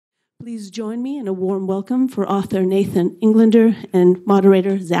Please join me in a warm welcome for author Nathan Englander and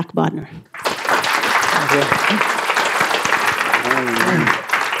moderator Zack Bodner.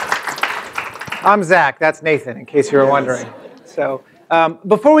 I'm Zack, that's Nathan, in case you were wondering. So,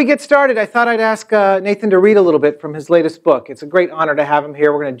 before we get started, I thought I'd ask Nathan to read a little bit from his latest book. It's a great honor to have him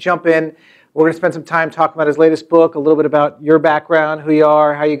here. We're going to jump in. We're going to spend some time talking about his latest book, a little bit about your background, who you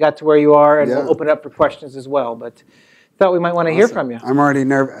are, how you got to where you are, and we'll open it up for questions as well. But thought we might want to hear from you. I'm already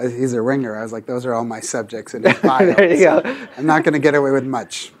nervous. He's a ringer. I was like, those are all my subjects in his bio. There you go. I'm not going to get away with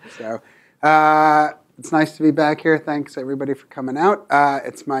much. So it's nice to be back here. Thanks, everybody, for coming out.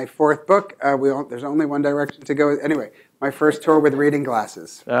 It's my fourth book. There's only one direction to go. Anyway, my first tour with reading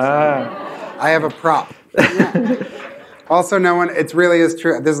glasses. So I have a prop. Yeah. Also, it really is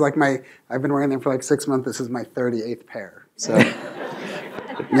true. This is like I've been wearing them for like 6 months. This is my 38th pair. So,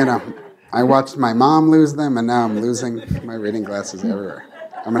 I watched my mom lose them, and now I'm losing my reading glasses everywhere.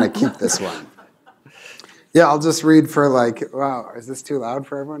 I'm going to keep this one. Yeah, I'll just read for wow, is this too loud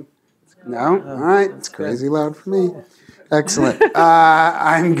for everyone? No? All right, it's crazy loud for me. Excellent.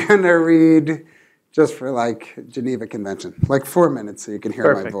 I'm going to read just for Geneva Convention, 4 minutes so you can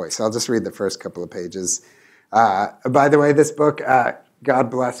hear my voice. I'll just read the first couple of pages. By the way, this book,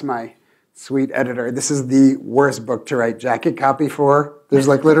 God bless my sweet editor. This is the worst book to write jacket copy for. There's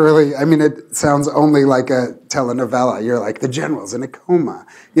literally, it sounds only like a telenovela. You're like, the general's in a coma.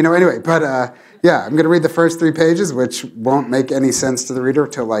 Anyway, but yeah, I'm going to read the first 3 pages, which won't make any sense to the reader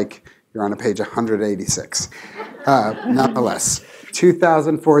till you're on a page 186. Nonetheless,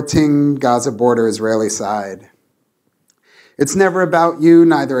 2014 Gaza border Israeli side. It's never about you,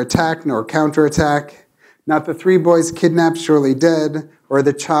 neither attack nor counterattack. Not the 3 boys kidnapped, surely dead, or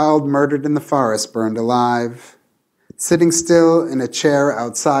the child murdered in the forest, burned alive. Sitting still in a chair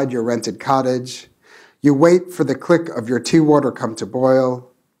outside your rented cottage, you wait for the click of your tea water come to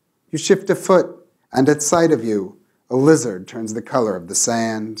boil. You shift a foot, and at sight of you, a lizard turns the color of the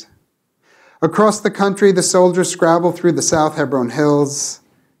sand. Across the country, the soldiers scrabble through the South Hebron hills.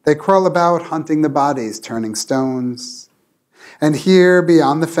 They crawl about, hunting the bodies, turning stones. And here,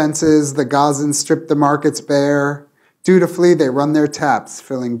 beyond the fences, the Gazans strip the markets bare. Dutifully, they run their taps,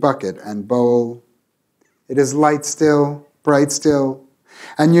 filling bucket and bowl. It is light still, bright still,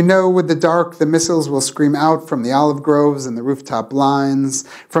 and with the dark, the missiles will scream out from the olive groves and the rooftop blinds,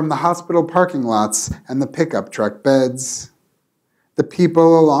 from the hospital parking lots and the pickup truck beds. The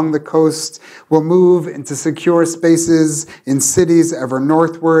people along the coast will move into secure spaces in cities ever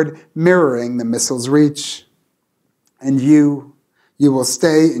northward, mirroring the missile's reach. And you will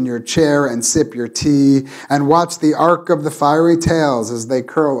stay in your chair and sip your tea and watch the arc of the fiery tails as they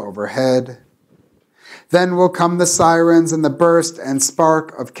curl overhead. Then will come the sirens and the burst and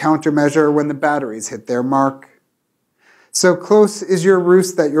spark of countermeasure when the batteries hit their mark. So close is your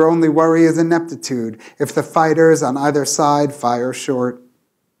roost that your only worry is ineptitude if the fighters on either side fire short.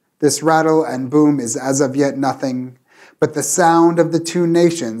 This rattle and boom is as of yet nothing but the sound of the 2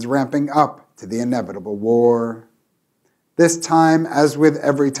 nations ramping up to the inevitable war. This time, as with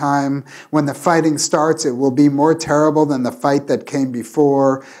every time, when the fighting starts, it will be more terrible than the fight that came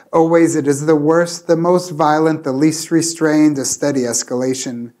before. Always it is the worst, the most violent, the least restrained, a steady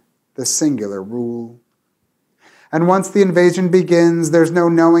escalation, the singular rule. And once the invasion begins, there's no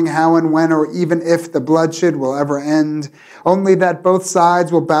knowing how and when or even if the bloodshed will ever end. Only that both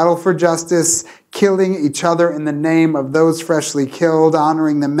sides will battle for justice, killing each other in the name of those freshly killed,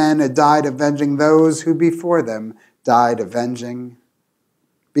 honoring the men who died avenging those who before them died avenging.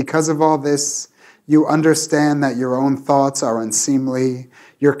 Because of all this, you understand that your own thoughts are unseemly,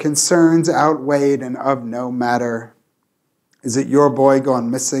 your concerns outweighed and of no matter. Is it your boy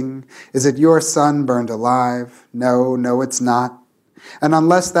gone missing? Is it your son burned alive? No, it's not. And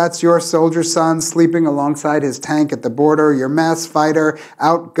unless that's your soldier son sleeping alongside his tank at the border, your mass fighter,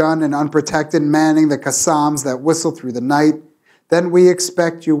 outgunned and unprotected, manning the Qassams that whistle through the night, then we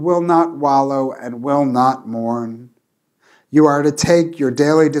expect you will not wallow and will not mourn. You are to take your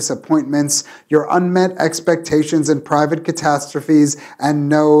daily disappointments, your unmet expectations and private catastrophes, and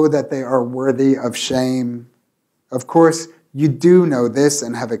know that they are worthy of shame. Of course, you do know this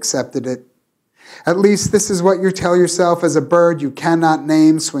and have accepted it. At least this is what you tell yourself as a bird you cannot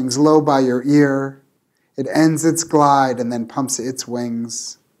name swings low by your ear. It ends its glide and then pumps its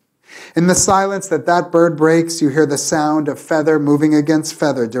wings. In the silence that bird breaks, you hear the sound of feather moving against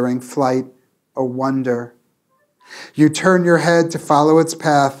feather during flight, a wonder. You turn your head to follow its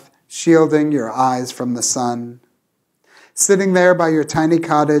path, shielding your eyes from the sun. Sitting there by your tiny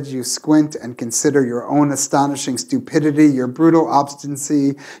cottage, you squint and consider your own astonishing stupidity, your brutal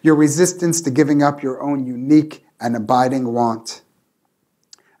obstinacy, your resistance to giving up your own unique and abiding want.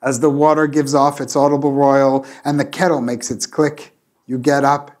 As the water gives off its audible roil and the kettle makes its click, you get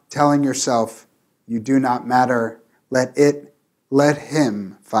up, telling yourself, you do not matter. Let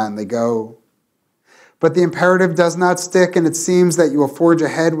him finally go. But the imperative does not stick, and it seems that you will forge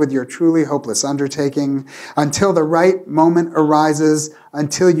ahead with your truly hopeless undertaking until the right moment arises,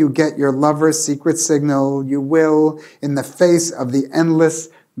 until you get your lover's secret signal. You will, in the face of the endless,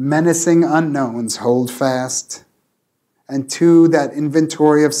 menacing unknowns, hold fast. And to that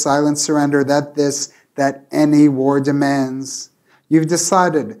inventory of silent surrender that any war demands, you've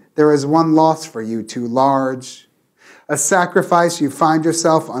decided there is one loss for you too large, a sacrifice you find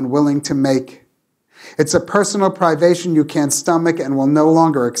yourself unwilling to make. It's a personal privation you can't stomach and will no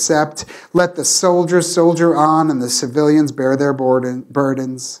longer accept. Let the soldiers soldier on and the civilians bear their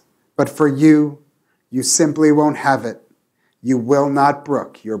burdens. But for you, you simply won't have it. You will not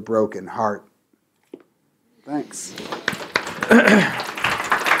brook your broken heart. Thanks.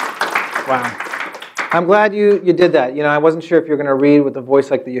 Wow. I'm glad you did that. You know, I wasn't sure if you were going to read with a voice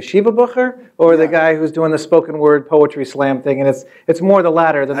like the yeshiva bucher or the guy who's doing the spoken word poetry slam thing, and it's more the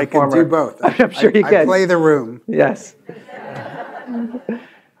latter than the former. I can do both. I'm sure you can. I play the room. Yes.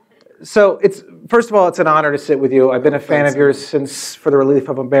 So first of all, it's an honor to sit with you. I've been a fan of yours since for the Relief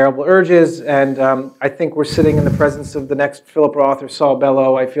of Unbearable Urges, and I think we're sitting in the presence of the next Philip Roth or Saul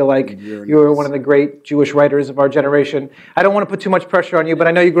Bellow. I feel like you are one of the great Jewish writers of our generation. I don't want to put too much pressure on you, but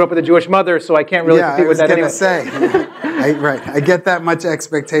I know you grew up with a Jewish mother, so I can't really compete with that anyway. Yeah, I was going to say. I get that much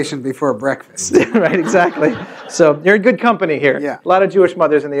expectation before breakfast. Right, exactly. So you're in good company here. Yeah. A lot of Jewish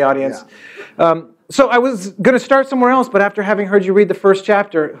mothers in the audience. Yeah. So I was going to start somewhere else, but after having heard you read the first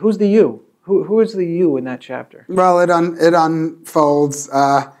chapter, who's the you? Who is the you in that chapter? Well, it unfolds.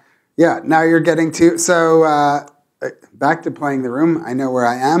 Now you're getting to... So back to playing the room. I know where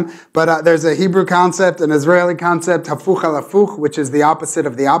I am. But there's a Hebrew concept, an Israeli concept, hafuch al hafuch, which is the opposite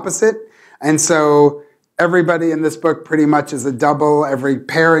of the opposite. And so everybody in this book pretty much is a double. Every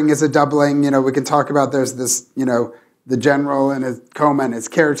pairing is a doubling. You know, we can talk about there's this, the general and his coma and his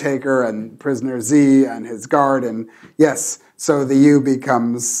caretaker and prisoner Z and his guard. And yes, so the you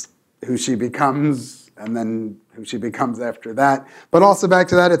becomes who she becomes and then who she becomes after that. But also back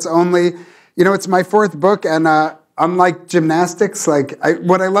to that, it's only, it's my fourth book. And unlike gymnastics,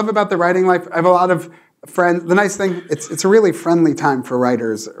 what I love about the writing life, I have a lot of friends. The nice thing, it's a really friendly time for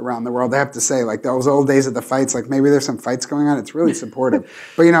writers around the world. I have to say, like those old days of the fights, like maybe there's some fights going on. It's really supportive.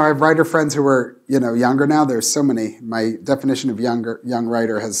 But I have writer friends who are younger now. There's so many. My definition of young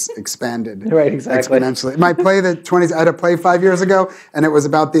writer has expanded. Right, exactly. Exponentially. My play I had a play 5 years ago, and it was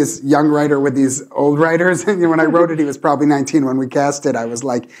about this young writer with these old writers. And when I wrote it, he was probably 19. When we cast it, I was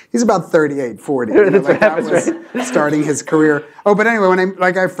like, he's about 38, 40. That was starting his career. Oh, but anyway, when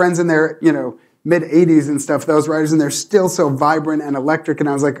I have friends in their mid-80s and stuff, those writers, and they're still so vibrant and electric. And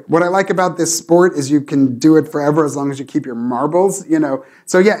I was like, what I like about this sport is you can do it forever as long as you keep your marbles,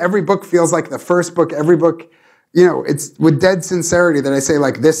 So yeah, every book feels like the first book. Every book, it's with dead sincerity that I say,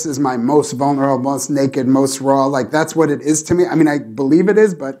 like, this is my most vulnerable, most naked, most raw. Like, that's what it is to me. I mean, I believe it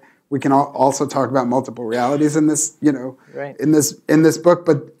is, but we can also talk about multiple realities in this, right. in this book.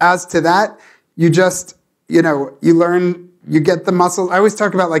 But as to that, you just, you learn. You get the muscles. I always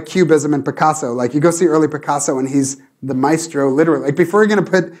talk about like Cubism and Picasso. Like you go see early Picasso and he's the maestro, literally. Like before you're going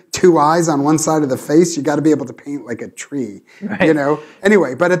to put two eyes on one side of the face, you got to be able to paint like a tree, right.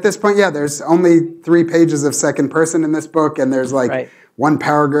 Anyway, but at this point, there's only 3 pages of second person in this book, and there's like one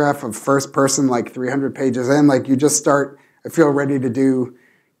paragraph of first person, like 300 pages in. Like you just start, I feel ready to do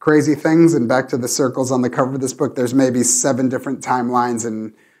crazy things. And back to the circles on the cover of this book, there's maybe 7 different timelines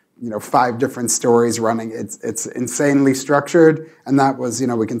and 5 different stories running. It's insanely structured, and that was,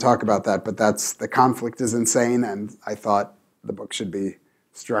 we can talk about that, but the conflict is insane, and I thought the book should be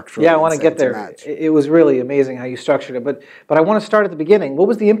structured. Yeah, I want to get there. It was really amazing how you structured it, but I want to start at the beginning. What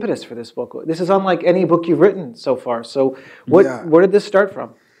was the impetus for this book? This is unlike any book you've written so far. So where did this start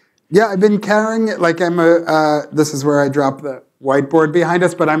from? Yeah, I've been carrying it like this is where I drop the whiteboard behind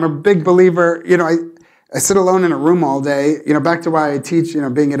us, but I'm a big believer, I sit alone in a room all day. Back to why I teach,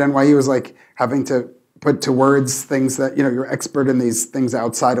 being at NYU is like having to put to words things that, you're expert in these things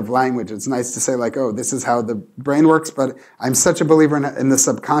outside of language. It's nice to say like, oh, this is how the brain works, but I'm such a believer in the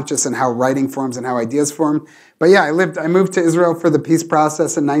subconscious and how writing forms and how ideas form. But yeah, I moved to Israel for the peace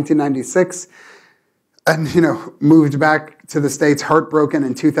process in 1996 and, moved back to the States heartbroken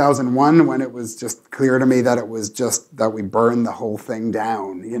in 2001 when it was just clear to me that it was just that we burned the whole thing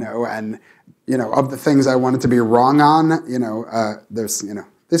down, and of the things I wanted to be wrong on, there's,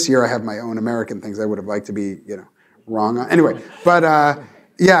 this year I have my own American things I would have liked to be, wrong on. Anyway, but,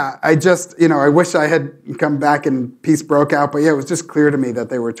 yeah, I just, I wish I had come back and peace broke out. But yeah, it was just clear to me that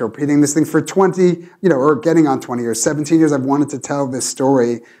they were torpedoing this thing for 20, or getting on 20 years, 17 years. I've wanted to tell this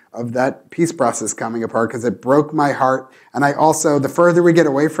story of that peace process coming apart because it broke my heart. And I also, the further we get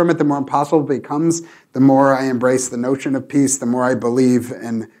away from it, the more impossible it becomes, the more I embrace the notion of peace, the more I believe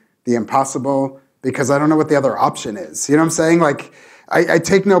in the impossible, because I don't know what the other option is. You know what I'm saying? Like, I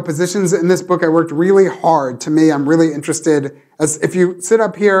take no positions in this book. I worked really hard. To me, I'm really interested. As if you sit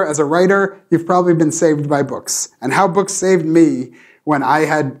up here as a writer, you've probably been saved by books. And how books saved me when I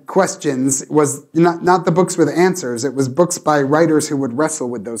had questions was not the books with answers. It was books by writers who would wrestle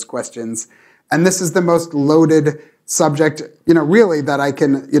with those questions. And this is the most loaded subject, really, that I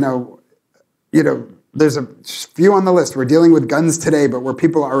can, there's a few on the list. We're dealing with guns today, but where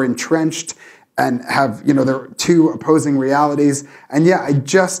people are entrenched and have, there are two opposing realities. And yeah, I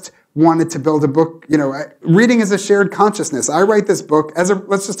just wanted to build a book. Reading is a shared consciousness. I write this book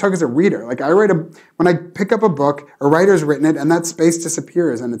let's just talk as a reader. Like when I pick up a book, a writer's written it, and that space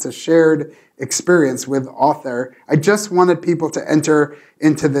disappears, and it's a shared experience with author. I just wanted people to enter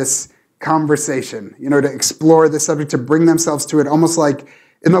into this conversation, to explore the subject, to bring themselves to it. Almost like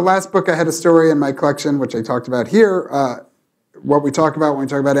in the last book, I had a story in my collection, which I talked about here, what we talk about when we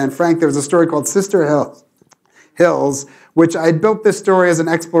talk about Anne Frank. There was a story called Sister Hills, which I built this story as an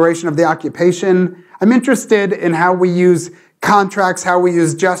exploration of the occupation. I'm interested in how we use contracts, how we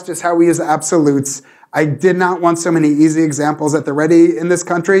use justice, how we use absolutes. I did not want so many easy examples at the ready in this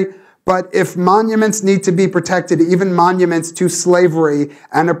country. But if monuments need to be protected, even monuments to slavery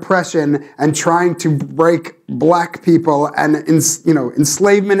and oppression and trying to break black people and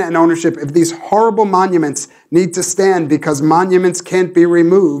enslavement and ownership, if these horrible monuments need to stand because monuments can't be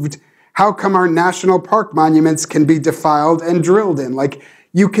removed, how come our national park monuments can be defiled and drilled in? Like,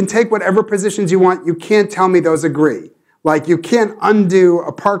 you can take whatever positions you want. You can't tell me those agree. Like, you can't undo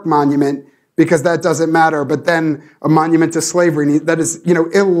a park monument because that doesn't matter, but then a monument to slavery, that is,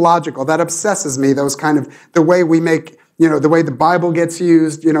 illogical. That obsesses me, those kind of, the way we make, the way the Bible gets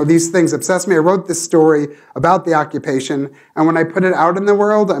used, these things obsess me. I wrote this story about the occupation, and when I put it out in the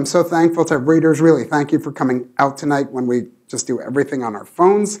world, I'm so thankful to have readers. Really, thank you for coming out tonight when we just do everything on our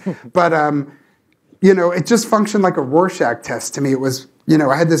phones. But, it just functioned like a Rorschach test to me. It was,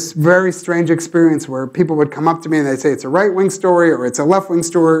 I had this very strange experience where people would come up to me and they'd say it's a right-wing story or it's a left-wing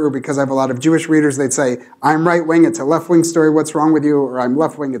story, or because I have a lot of Jewish readers, they'd say, I'm right-wing, it's a left-wing story, what's wrong with you? Or I'm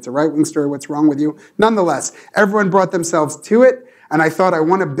left-wing, it's a right-wing story, what's wrong with you? Nonetheless, everyone brought themselves to it, and I thought I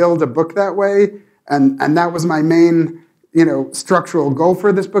want to build a book that way, and that was my main, structural goal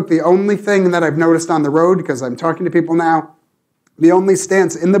for this book. The only thing that I've noticed on the road, because I'm talking to people now, the only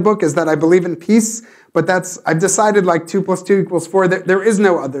stance in the book is that I believe in peace, but I've decided like 2 + 2 = 4. There is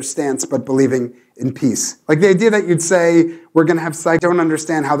no other stance but believing in peace. Like the idea that you'd say, we're going to have I don't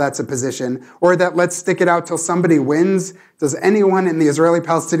understand how that's a position, or that let's stick it out till somebody wins. Does anyone in the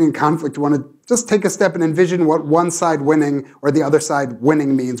Israeli-Palestinian conflict want to just take a step and envision what one side winning or the other side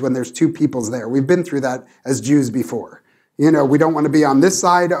winning means when there's two peoples there? We've been through that as Jews before. We don't want to be on this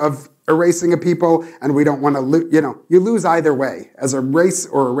side of erasing a people, and we don't want to you lose either way, as a race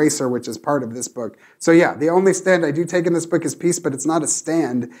or eraser, which is part of this book. So yeah, the only stand I do take in this book is peace, but it's not a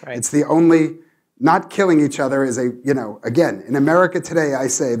stand. Right. It's the only, not killing each other is again, in America today, I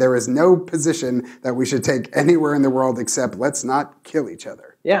say there is no position that we should take anywhere in the world except let's not kill each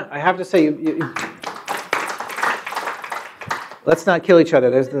other. Yeah, I have to say, let's not kill each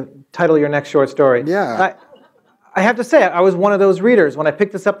other. There's the title of your next short story. Yeah. I have to say, I was one of those readers. When I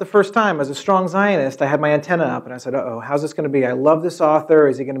picked this up the first time as a strong Zionist, I had my antenna up and I said, uh-oh, how's this going to be? I love this author.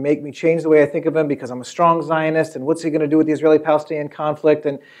 Is he going to make me change the way I think of him because I'm a strong Zionist? And what's he going to do with the Israeli-Palestinian conflict?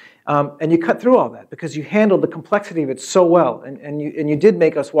 And you cut through all that because you handled the complexity of it so well. And you did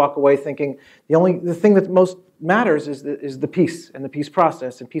make us walk away thinking the thing that most matters is the peace and the peace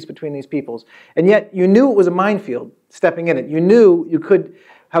process and peace between these peoples. And yet you knew it was a minefield stepping in it. You knew you could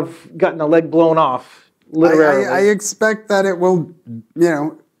have gotten a leg blown off. Literally. I expect that it will,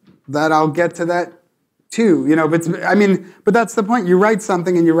 that I'll get to that too, but that's the point. You write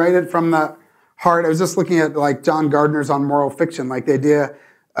something and you write it from the heart. I was just looking at like John Gardner's On Moral Fiction, like the idea,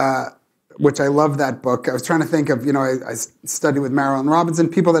 which I love that book. I was trying to think of, I studied with Marilyn Robinson,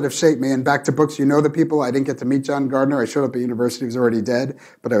 people that have shaped me, and back to books, the people. I didn't get to meet John Gardner. I showed up at university, he was already dead,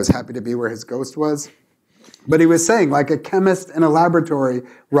 but I was happy to be where his ghost was. But he was saying, like a chemist in a laboratory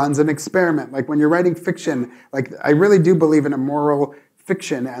runs an experiment. Like when you're writing fiction, like I really do believe in a moral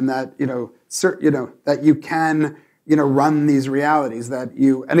fiction, and that that you can run these realities.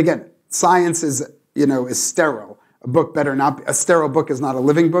 And again, science is is sterile. a book better not be, a sterile book is not a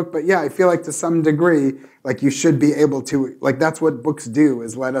living book. But yeah, I feel like to some degree, like you should be able to, like that's what books do,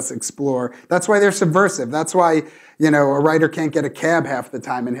 is let us explore. That's why they're subversive. That's why, you know, a writer can't get a cab half the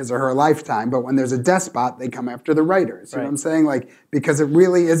time in his or her lifetime. But when there's a despot, they come after the writers. You know what I'm saying? Like, because it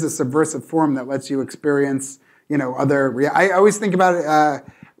really is a subversive form that lets you experience, you know, I always think about it,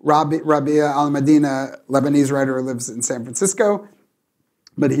 Rabia al-Madina, Lebanese writer who lives in San Francisco.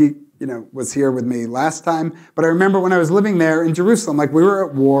 But he, you know, was here with me last time. But I remember when I was living there in Jerusalem, like we were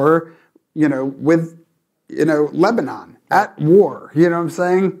at war, you know, with, you know, Lebanon, at war. You know what I'm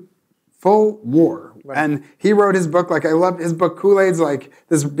saying? Full war. Right. And he wrote his book, like I loved his book Kool-Aid's, like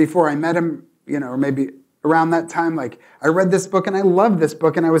this before I met him, you know, or maybe around that time, like I read this book and I loved this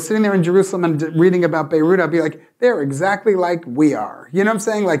book, and I was sitting there in Jerusalem and reading about Beirut. I'd be like, they're exactly like we are. You know what I'm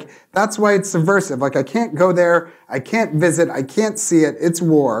saying? Like, that's why it's subversive. Like, I can't go there, I can't visit, I can't see it, it's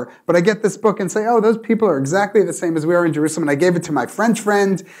war. But I get this book and say, oh, those people are exactly the same as we are in Jerusalem. And I gave it to my French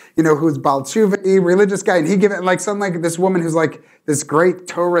friend, you know, who's Baal Tshuva, religious guy, and he gave it, like, some, like, this woman who's, like, this great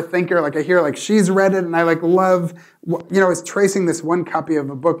Torah thinker, like, I hear, like, she's read it, and I, like, love, you know, it's tracing this one copy of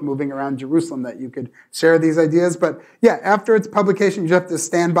a book moving around Jerusalem that you could share these ideas. But, yeah, after its publication, you have to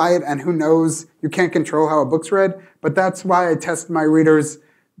stand by it, and who knows, you can't control how a book's read. But that's why I test my readers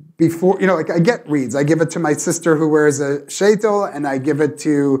before, you know, like I get reads. I give it to my sister who wears a sheitel, and I give it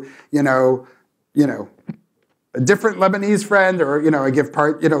to, you know, a different Lebanese friend, or, you know, I give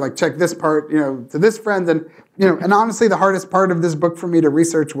part, you know, like check this part, you know, to this friend. And, you know, and honestly, the hardest part of this book for me to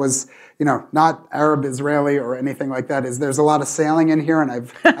research was, you know, not Arab Israeli or anything like that, is there's a lot of sailing in here, and I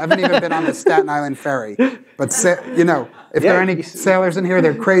haven't even been on the Staten Island ferry. But, you know, if there are any sailors in here,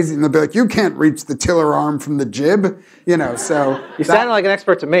 they're crazy, and they'll be like, you can't reach the tiller arm from the jib, you know, so. You sounded like an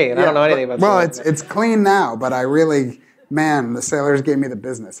expert to me, and I don't know anything about sailing. Well, it's clean now, but I really... Man, the sailors gave me the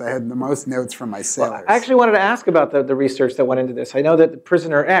business. I had the most notes from my sailors. Well, I actually wanted to ask about the research that went into this. I know that the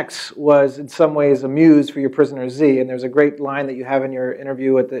prisoner X was in some ways a muse for your prisoner Z, and there's a great line that you have in your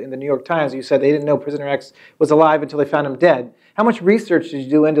interview in the New York Times. You said they didn't know prisoner X was alive until they found him dead. How much research did you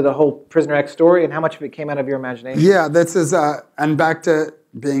do into the whole prisoner X story, and how much of it came out of your imagination? Yeah, this is, and back to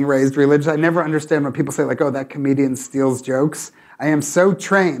being raised religious, I never understand when people say, like, oh, that comedian steals jokes. I am so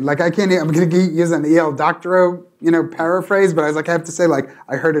trained. Like, I'm going to use an E.L. Doctorow, you know, paraphrase, but I was like, I have to say, like,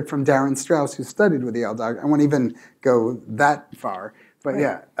 I heard it from Darren Strauss, who studied with E.L. Doctorow. I won't even go that far. But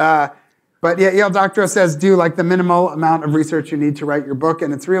right. Yeah. E.L. Doctorow says, do, like, the minimal amount of research you need to write your book.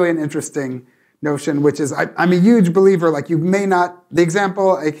 And it's really an interesting notion, which is, I'm a huge believer, like, you may not, the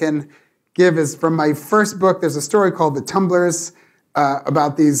example I can give is from my first book. There's a story called The Tumblers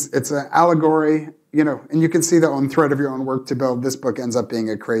about these, it's an allegory, you know, and you can see the own thread of your own work to build. This book ends up being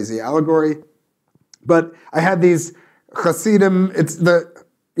a crazy allegory. But I had these Hasidim, it's the,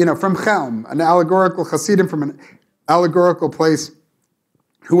 you know, from Chelm, an allegorical Hasidim from an allegorical place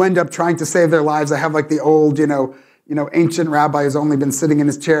who end up trying to save their lives. I have like the old, you know, ancient rabbi who's only been sitting in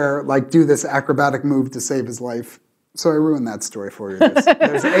his chair, like do this acrobatic move to save his life. So I ruined that story for you.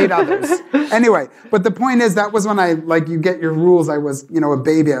 There's 8 others. Anyway, but the point is that was when I, like, you get your rules. I was, you know, a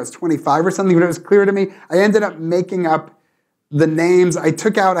baby. I was 25 or something, but it was clear to me. I ended up making up the names. I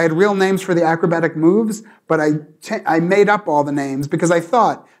had real names for the acrobatic moves, but I made up all the names because I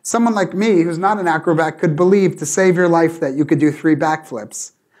thought someone like me, who's not an acrobat, could believe to save your life that you could do 3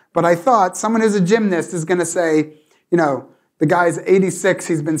 backflips. But I thought someone who's a gymnast is going to say, you know, the guy's 86,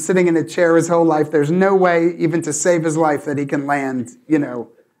 he's been sitting in a chair his whole life. There's no way even to save his life that he can land, you know.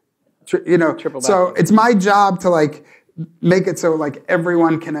 Triple so it's my job to, like, make it so, like,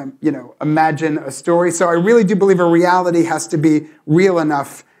 everyone can, you know, imagine a story. So I really do believe a reality has to be real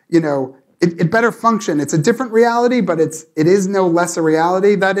enough, you know. It better function. It's a different reality, but it is no less a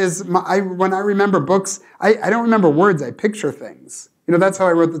reality. That is, when I remember books, I don't remember words. I picture things. You know, that's how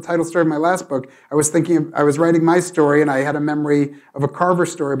I wrote the title story of my last book. I was writing my story, and I had a memory of a Carver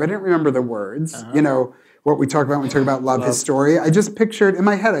story, but I didn't remember the words. Uh-huh. You know, what we talk about when we talk about love, his story. I just pictured, in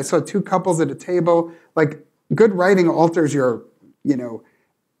my head, I saw 2 couples at a table. Like, good writing alters your, you know,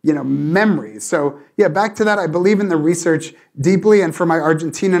 memories. So, yeah, back to that, I believe in the research deeply. And for my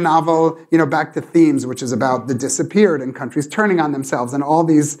Argentina novel, you know, back to Themes, which is about the disappeared and countries turning on themselves and all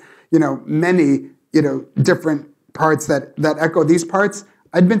these, you know, many, you know, different parts that echo these parts.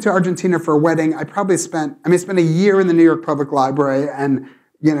 I'd been to Argentina for a wedding. I spent a year in the New York Public Library, and,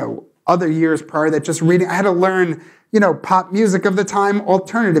 you know, other years prior that just reading. I had to learn, you know, pop music of the time,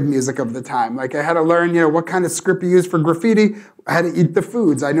 alternative music of the time. Like, I had to learn, you know, what kind of script you use for graffiti. I had to eat the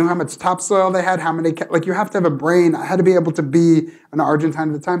foods. I knew how much topsoil they had, how many, like, you have to have a brain. I had to be able to be an Argentine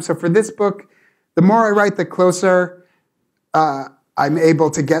at the time. So for this book, the more I write, the closer I I'm able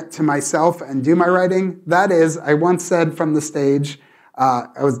to get to myself and do my writing. That is, I once said from the stage,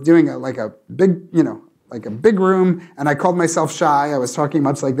 I was doing a big room, and I called myself shy. I was talking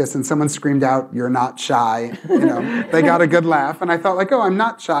much like this, and someone screamed out, "You're not shy." They got a good laugh, and I thought oh, I'm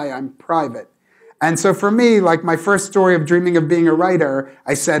not shy, I'm private. And so for me, my first story of dreaming of being a writer,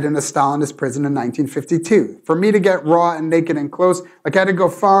 I said in a Stalinist prison in 1952. For me to get raw and naked and close, I had to go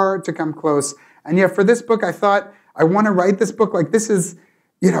far to come close. And yeah, for this book, I thought, I want to write this book this is,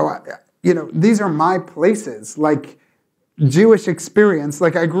 these are my places, Jewish experience.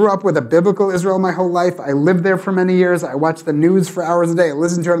 I grew up with a biblical Israel my whole life. I lived there for many years. I watched the news for hours a day. I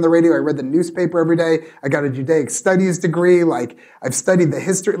listened to it on the radio. I read the newspaper every day. I got a Judaic studies degree. I've studied the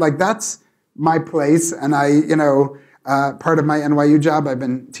history. That's my place. And part of my NYU job, I've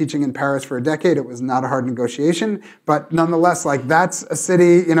been teaching in Paris for a decade. It was not a hard negotiation. But nonetheless, that's a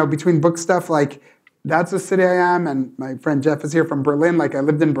city, between book stuff, that's a city I am. And my friend Jeff is here from Berlin. I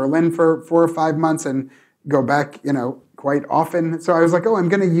lived in Berlin for 4 or 5 months and go back, quite often. So I was I'm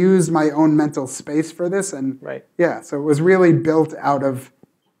going to use my own mental space for this. And yeah, so it was really built out of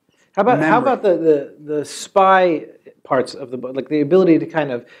How about the spy parts of the book, the ability to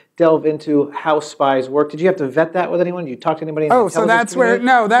kind of delve into how spies work? Did you have to vet that with anyone? Did you talk to anybody in the intelligence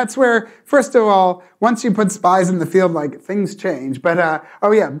community? That's where, first of all, once you put spies in the field, things change. But,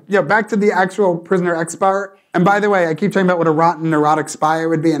 back to the actual Prisoner X part. And by the way, I keep talking about what a rotten, neurotic spy I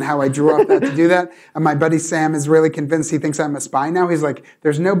would be and how I drew up that to do that. And my buddy Sam is really convinced he thinks I'm a spy now. He's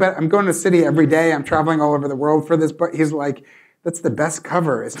there's no better. I'm going to the city every day. I'm traveling all over the world for this book. He's that's the best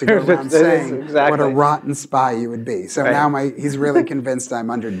cover, is to go around saying what a rotten spy you would be. So now he's really convinced I'm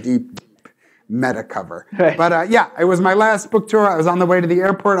under deep meta cover. But it was my last book tour. I was on the way to the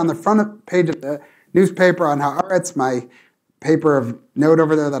airport. On the front page of the newspaper on Haaretz, my paper of note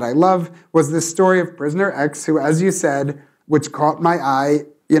over there that I love, was this story of Prisoner X, who, as you said, which caught my eye,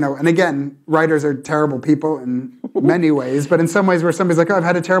 and again, writers are terrible people in many ways, but in some ways where somebody's oh, I've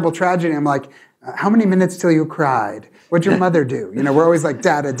had a terrible tragedy, I'm how many minutes till you cried? What'd your mother do? We're always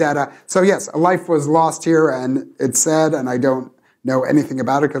data. So yes, a life was lost here, and it's sad, and I don't know anything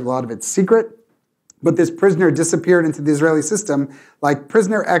about it because a lot of it's secret. But this prisoner disappeared into the Israeli system.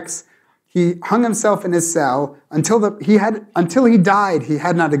 Prisoner X, he hung himself in his cell until he died. He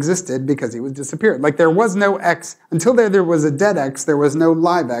had not existed because he was disappeared. There was no X until there was a dead X. There was no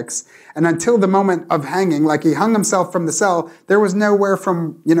live X, and until the moment of hanging, he hung himself from the cell. There was nowhere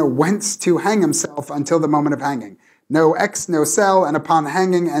from whence to hang himself until the moment of hanging. No X, no cell, and upon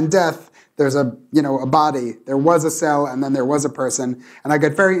hanging and death, there's a body. There was a cell, and then there was a person, and I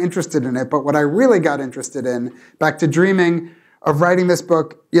got very interested in it. But what I really got interested in, back to dreaming of writing this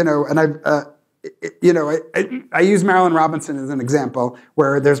book, and I use Marilyn Robinson as an example,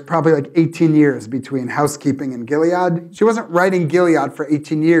 where there's probably 18 years between Housekeeping and Gilead. She wasn't writing Gilead for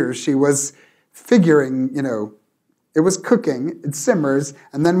 18 years. She was figuring, it was cooking, it simmers,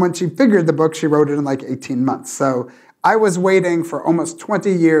 and then when she figured the book, she wrote it in 18 months. So I was waiting for almost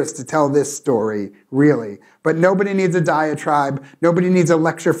 20 years to tell this story, really. But nobody needs a diatribe. Nobody needs a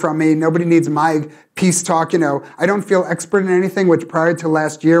lecture from me. Nobody needs my peace talk. I don't feel expert in anything, which prior to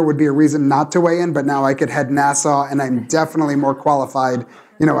last year would be a reason not to weigh in. But now I could head NASA, and I'm definitely more qualified.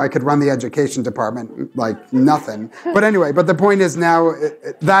 I could run the education department like nothing. But anyway, but the point is now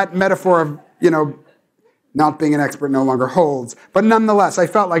that metaphor of, not being an expert no longer holds. But nonetheless, I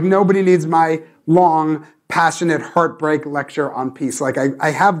felt like nobody needs my long, passionate heartbreak lecture on peace.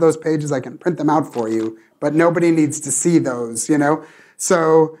 I have those pages, I can print them out for you, but nobody needs to see those,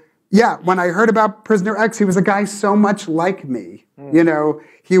 So, yeah, when I heard about Prisoner X, he was a guy so much like me.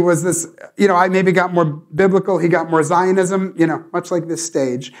 He was this, I maybe got more biblical, he got more Zionism, much like this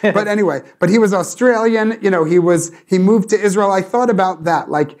stage. But anyway, but he was Australian, he moved to Israel. I thought about that.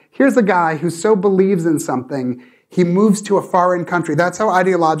 Here's a guy who so believes in something, he moves to a foreign country. That's how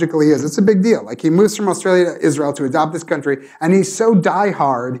ideological he is. It's a big deal. He moves from Australia to Israel to adopt this country, and he's so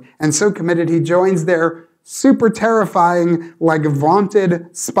diehard and so committed, he joins their super terrifying,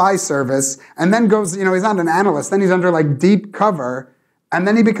 vaunted spy service, and then goes, he's not an analyst, then he's under deep cover, and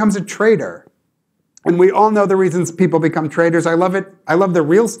then he becomes a traitor. And we all know the reasons people become traitors. I love it. I love the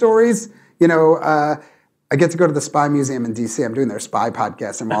real stories. I get to go to the Spy Museum in D.C. I'm doing their spy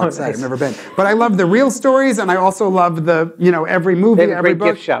podcast. I'm all excited. Nice. I've never been. But I love the real stories, and I also love the, every movie, every book.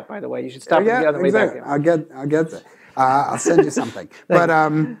 Great gift shop, by the way. You should stop on the other way back. I'll get that. I'll send you something. But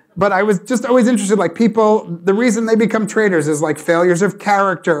I was just always interested, people, the reason they become traitors is failures of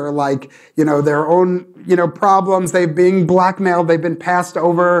character, their own, problems. They've been blackmailed. They've been passed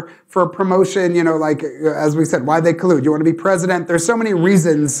over for a promotion, as we said, why they collude. You want to be president? There's so many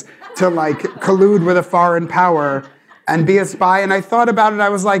reasons to collude with a foreign power. and be a spy. And I thought about it. I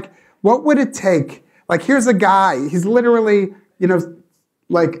was like, what would it take? Like, here's a guy. He's literally,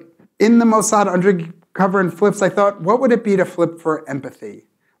 like in the Mossad undercover and flips. I thought, what would it be to flip for empathy?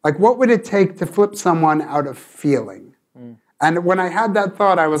 Like, what would it take to flip someone out of feeling? And when I had that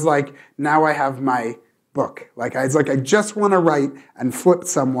thought, I was like, now I have my book. Like, I was like, I just want to write and flip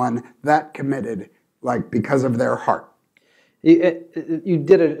someone that committed, like, because of their heart. You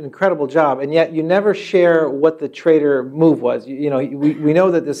did an incredible job, and yet you never share what the traitor move was. We know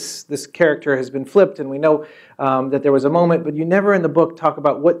that this character has been flipped, and we know that there was a moment, but you never in the book talk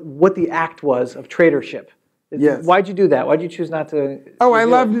about what the act was of traitorship. Yes. Why'd you do that? Why'd you choose not to? Oh, I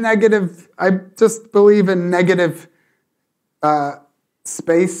love negative. I just believe in negative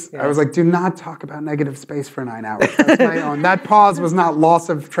space. Yeah. I was like, do not talk about negative space for 9 hours. That's my own. That pause was not loss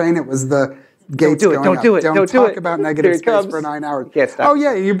of train. It was the gates going up. Don't do it. Don't talk about negative space for 9 hours. You can't stop. Oh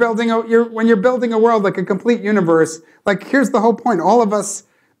yeah, when you're building a world, like a complete universe. Like, here's the whole point. All of us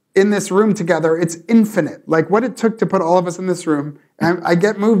in this room together, it's infinite. Like, what it took to put all of us in this room. And I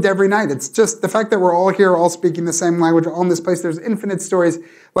get moved every night. It's just the fact that we're all here, all speaking the same language, all in this place. There's infinite stories.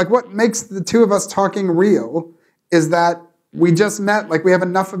 Like, what makes the two of us talking real is that we just met. Like, we have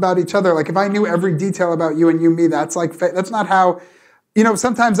enough about each other. Like, if I knew every detail about you and you me, that's like, that's not how,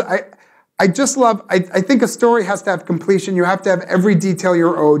 sometimes I just love, I think a story has to have completion. You have to have every detail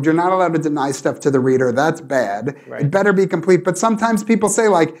you're owed. You're not allowed to deny stuff to the reader. That's bad. Right. It better be complete. But sometimes people say,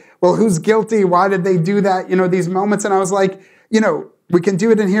 like, well, who's guilty? Why did they do that? These moments. And I was like, we can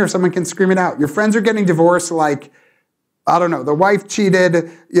do it in here. Someone can scream it out. Your friends are getting divorced, like, I don't know, the wife cheated,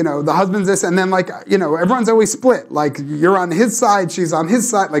 the husband's this, and then, like, everyone's always split. Like, you're on his side, she's on his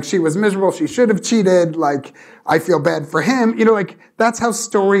side. Like, she was miserable, she should have cheated. Like, I feel bad for him. Like, that's how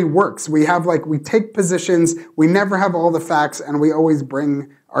story works. We have, like, we take positions, we never have all the facts, and we always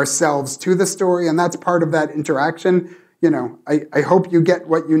bring ourselves to the story, and that's part of that interaction. I hope you get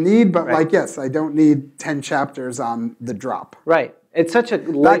what you need, but, right. Like, yes, I don't need 10 chapters on the drop. Right. It's such a...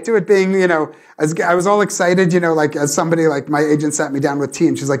 Back to it being, as I was all excited, like, as somebody, like, my agent sat me down with tea,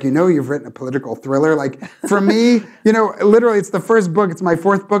 and she's like, you've written a political thriller. Like, for me, literally, it's the first book, it's my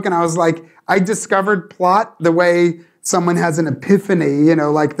 4th book, and I was like, I discovered plot the way someone has an epiphany,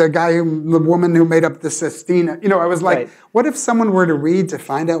 like the woman who made up the Sistina. I was like, right. What if someone were to read to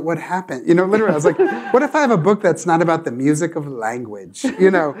find out what happened? Literally, I was like, what if I have a book that's not about the music of language?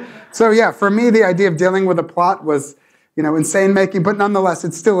 So yeah, for me, the idea of dealing with a plot was, insane making, but nonetheless,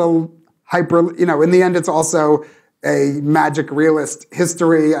 it's still a hyper, in the end, it's also a magic realist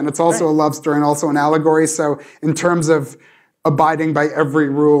history, and it's also right. A love story and also an allegory. So in terms of abiding by every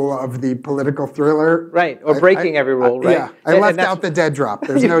rule of the political thriller. Right, or breaking every rule, right? Yeah, I left out the dead drop.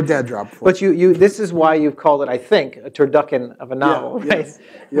 There's no dead drop for it. But this is why you've called it, I think, a turducken of a novel, yeah, right?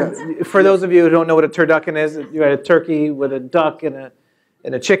 Yes. For those of you who don't know what a turducken is, you had a turkey with a duck and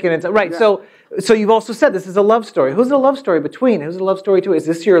a chicken. And right, yeah. So you've also said this is a love story. Who's the love story between? Who's the love story to? Is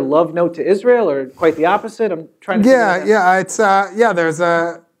this your love note to Israel, or quite the opposite? I'm trying to. It's there's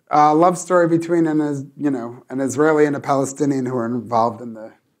a love story between an Israeli and a Palestinian who are involved in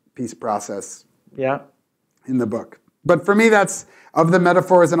the peace process. Yeah. In the book, but for me, that's of the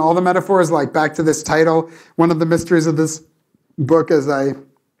metaphors and all the metaphors. Like, back to this title, one of the mysteries of this book is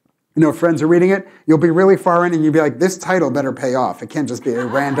friends are reading it, you'll be really far in and you'll be like, this title better pay off. It can't just be a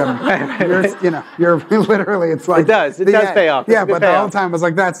random, you're literally, it's like. It does pay off. Yeah, but the whole time I was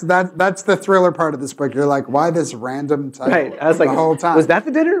like, that's the thriller part of this book. You're like, why this random title? Right, I was like, the whole time. Was that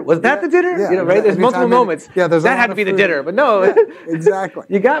the dinner? Was that the dinner? Yeah, right, there's multiple moments. There's that had to be the dinner, but no. Yeah, exactly.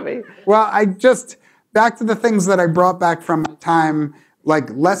 You got me. Well, back to the things that I brought back from my time, like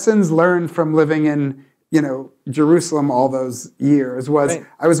lessons learned from living in, Jerusalem all those years was right.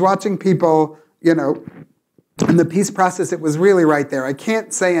 I was watching people, in the peace process, it was really right there. I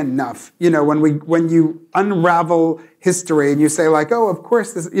can't say enough, when you unravel history and you say, like, oh, of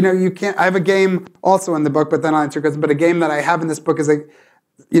course, this, you can't, I have a game also in the book, but then I'll answer questions, but a game that I have in this book is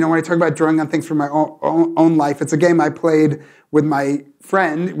when I talk about drawing on things from my own life, it's a game I played with my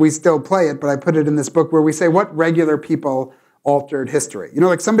friend. We still play it, but I put it in this book where we say what regular people altered history.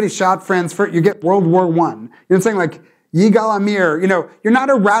 Like somebody shot Frankfurt, you get World War I. You know what I'm saying? Like, Yigal Amir, you're not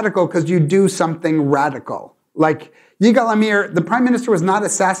a radical because you do something radical. Like, Yigal Amir, the prime minister was not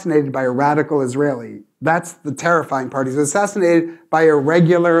assassinated by a radical Israeli. That's the terrifying part. He was assassinated by a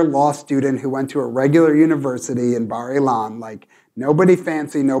regular law student who went to a regular university in Bar Ilan. Like, nobody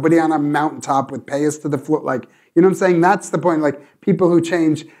fancy, nobody on a mountaintop with payas to the floor. Like, you know what I'm saying? That's the point. Like, people who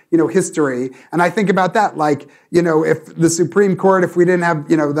change, history. And I think about that, like, if the Supreme Court, if we didn't have,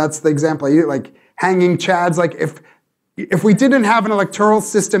 that's the example, like hanging Chads, like if if we didn't have an electoral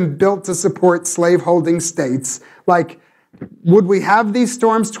system built to support slave-holding states, like, would we have these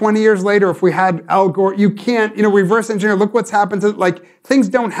storms 20 years later if we had Al Gore? You can't, reverse engineer. Look what's happened to, like, things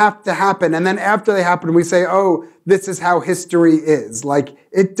don't have to happen. And then after they happen, we say, oh, this is how history is. Like,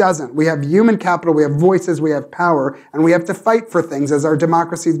 it doesn't. We have human capital, we have voices, we have power, and we have to fight for things as our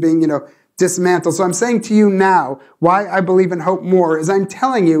democracy is being, dismantled. So I'm saying to you now, why I believe in hope more is I'm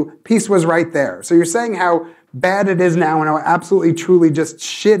telling you, peace was right there. So you're saying how bad it is now and how absolutely, truly just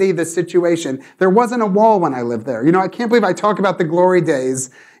shitty the situation. There wasn't a wall when I lived there. I can't believe I talk about the glory days,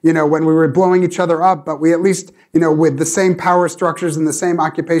 when we were blowing each other up, but we at least, with the same power structures and the same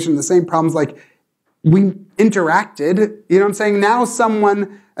occupation, the same problems, like, we interacted. You know what I'm saying? Now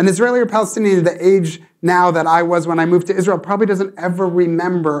an Israeli or Palestinian at the age now that I was when I moved to Israel probably doesn't ever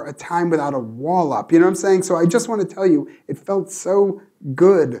remember a time without a wall up. You know what I'm saying? So I just want to tell you, it felt so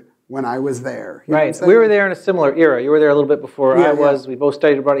good when I was there. You know right. We were there in a similar era. You were there a little bit before I was. We both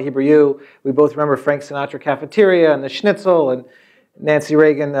studied abroad at Hebrew U. We both remember Frank Sinatra Cafeteria and the Schnitzel and Nancy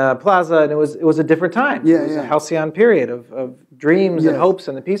Reagan Plaza, and it was a different time. It was a halcyon period of dreams and hopes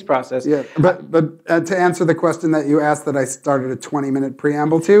and the peace process. Yeah, but to answer the question that you asked that I started a 20-minute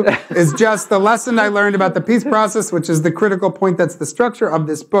preamble to, is just the lesson I learned about the peace process, which is the critical point that's the structure of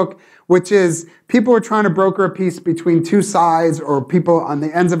this book, which is people are trying to broker a peace between two sides or people on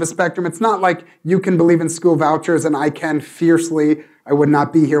the ends of a spectrum. It's not like you can believe in school vouchers and I can fiercely, I would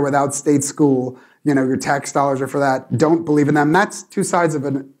not be here without state school. Your tax dollars are for that. Don't believe in them. That's two sides of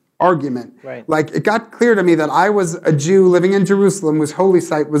an argument. Right. Like, it got clear to me that I was a Jew living in Jerusalem whose holy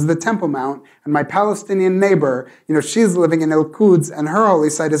site was the Temple Mount, and my Palestinian neighbor, she's living in El-Quds, and her holy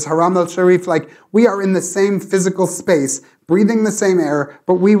site is Haram al-Sharif. Like, we are in the same physical space, breathing the same air,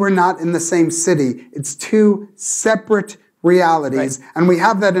 but we were not in the same city. It's two separate realities. Right. And we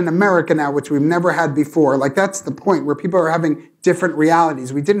have that in America now, which we've never had before. Like, that's the point, where people are having different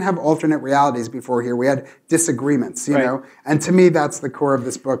realities. We didn't have alternate realities before here. We had disagreements, you know? And to me, that's the core of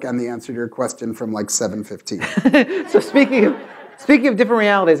this book and the answer to your question from like 7:15. So speaking of different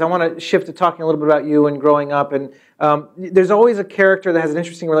realities, I want to shift to talking a little bit about you and growing up. And there's always a character that has an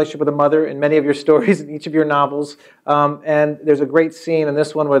interesting relationship with a mother in many of your stories, in each of your novels. And there's a great scene in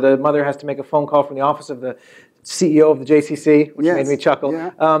this one where the mother has to make a phone call from the office of the CEO of the JCC, which made me chuckle.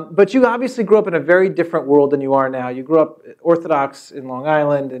 Yeah. But you obviously grew up in a very different world than you are now. You grew up Orthodox in Long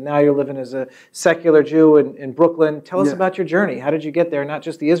Island, and now you're living as a secular Jew in Brooklyn. Tell us about your journey. How did you get there? Not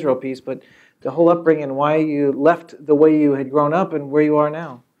just the Israel piece, but the whole upbringing, why you left the way you had grown up and where you are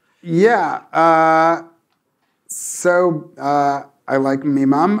now. Yeah. I like me,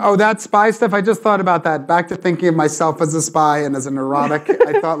 Mom. Oh, that spy stuff, I just thought about that. Back to thinking of myself as a spy and as a neurotic.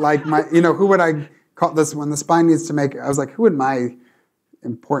 I thought, like, who would I call this when the spy needs to make, I was like, who would my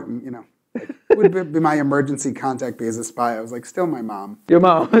important, who would be my emergency contact be as a spy? I was like, still my mom. Your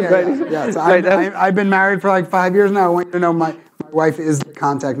mom, right? Yeah. So I've been married for like 5 years now. I want you to know my wife is the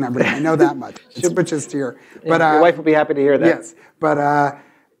contact number. I know that much. It's just here. But your wife will be happy to hear that. Yes. But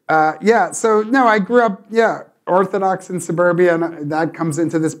so no, I grew up, Orthodox in suburbia, and that comes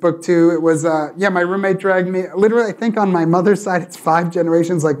into this book too. It was, my roommate dragged me, literally, I think on my mother's side, it's 5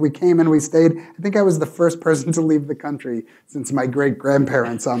 generations, like we came and we stayed. I think I was the first person to leave the country since my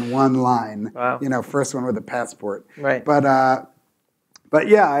great-grandparents on one line. Wow. First one with a passport. Right. But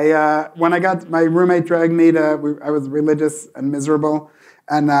when I got, my roommate dragged me to, I was religious and miserable,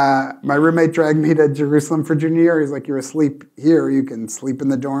 and my roommate dragged me to Jerusalem for junior year. He's like, you're asleep here, you can sleep in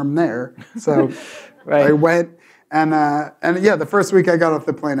the dorm there. So right. I went, and the first week I got off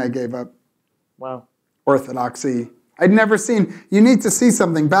the plane, I gave up. Wow. Orthodoxy. I'd never seen, you need to see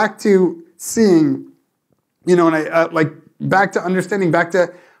something, back to seeing, and back to understanding, back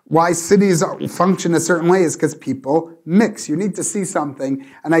to why cities function a certain way is because people mix. You need to see something.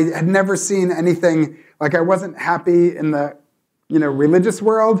 And I had never seen anything, like I wasn't happy in the, religious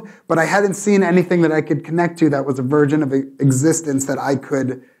world, but I hadn't seen anything that I could connect to that was a version of existence that I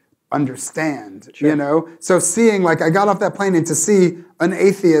could understand, Sure. So seeing, like, I got off that plane and to see an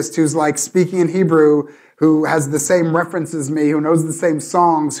atheist who's like speaking in Hebrew, who has the same references as me, who knows the same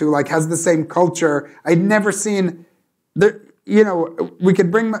songs, who like has the same culture. I'd never seen we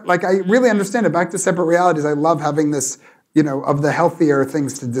could bring, like, I really understand it, back to separate realities. I love having this, of the healthier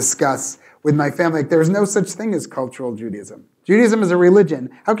things to discuss with my family. Like, there's no such thing as cultural Judaism. Judaism is a religion.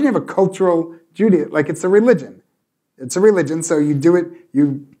 How can you have a cultural Judaism? Like, it's a religion. It's a religion, so you do it,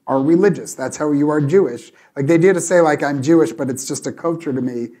 you are religious. That's how you are Jewish. Like, the idea to say, like, I'm Jewish, but it's just a culture to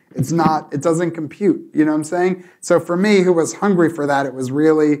me, it's not, it doesn't compute. You know what I'm saying? So for me, who was hungry for that, it was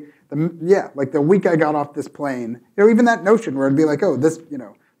really, the week I got off this plane, even that notion where it'd be like, oh, this,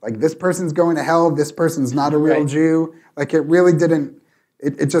 like this person's going to hell, this person's not a real Jew. Like it really didn't,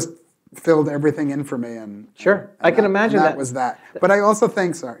 it just filled everything in for me. And I can imagine that was that. But I also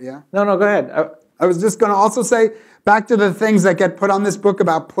think, sorry, yeah? No, go ahead. I was just going to also say, back to the things that get put on this book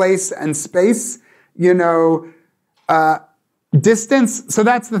about place and space, distance. So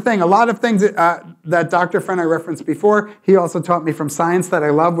that's the thing. A lot of things that Dr. Friend I referenced before, he also taught me from science that I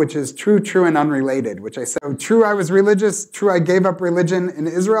love, which is true, and unrelated, which I said, true, I was religious, true, I gave up religion in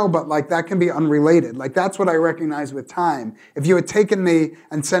Israel, but like that can be unrelated. Like that's what I recognize with time. If you had taken me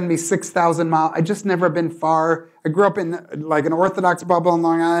and sent me 6,000 miles, I just never been far. I grew up in like an Orthodox bubble in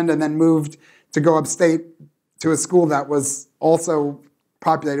Long Island and then moved to go upstate to a school that was also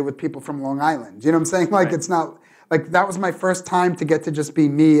populated with people from Long Island. You know what I'm saying? Like it's not, like that was my first time to get to just be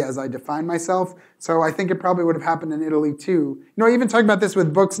me as I define myself. So I think it probably would have happened in Italy too. Even talking about this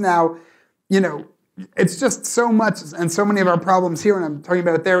with books now, it's just so much and so many of our problems here, and I'm talking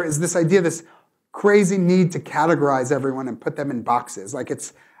about it there, is this idea, this crazy need to categorize everyone and put them in boxes. Like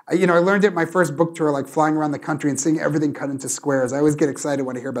it's, I learned it in my first book tour, like flying around the country and seeing everything cut into squares. I always get excited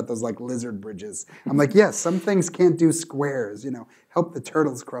when I hear about those like lizard bridges. I'm like, yes, some things can't do squares, help the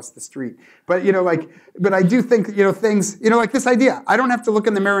turtles cross the street. But, but I do think, things, like this idea, I don't have to look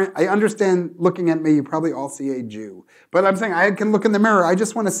in the mirror. I understand looking at me, you probably all see a Jew. But I'm saying I can look in the mirror. I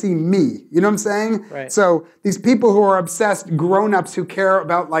just want to see me. You know what I'm saying? Right. So these people who are obsessed, grown-ups who care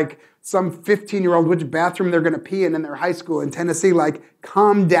about like some 15-year-old, which bathroom they're going to pee in their high school in Tennessee, like,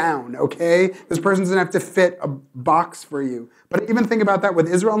 calm down, okay? This person doesn't have to fit a box for you. But I even think about that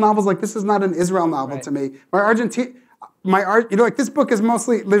with Israel novels. Like, this is not an Israel novel to me. This book is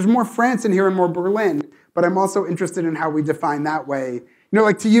mostly, there's more France in here and more Berlin, but I'm also interested in how we define that way.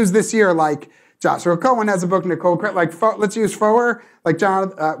 Like to use this year, like, Joshua Cohen has a book, Nicole, like, let's use Foer, like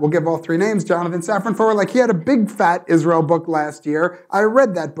we'll give all three names, Jonathan Safran Foer, like he had a big fat Israel book last year. I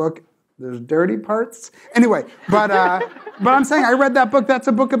read that book. There's dirty parts. Anyway, but I'm saying I read that book. That's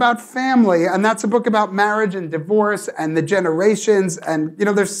a book about family, and that's a book about marriage and divorce and the generations. And,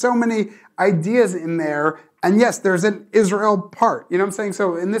 there's so many ideas in there. And yes, there's an Israel part. You know what I'm saying?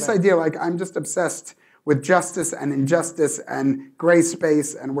 So in this idea, like, I'm just obsessed with justice and injustice and gray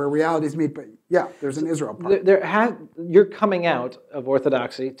space and where realities meet. But yeah, there's an Israel part. You're coming out of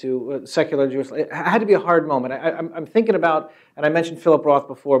Orthodoxy to secular Jewish. It had to be a hard moment. I'm thinking about, and I mentioned Philip Roth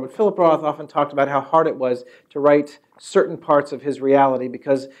before, but Philip Roth often talked about how hard it was to write certain parts of his reality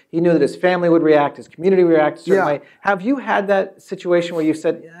because he knew that his family would react, his community would react a certain way. Have you had that situation where you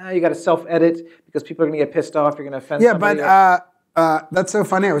said, you got to self-edit because people are going to get pissed off, you're going to offend somebody? Yeah, but that's so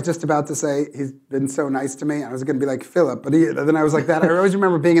funny. I was just about to say he's been so nice to me. I was going to be like Philip, but then I was like that. I always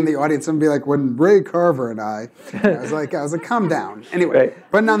remember being in the audience and be like, when Ray Carver and I was like, calm down. Anyway,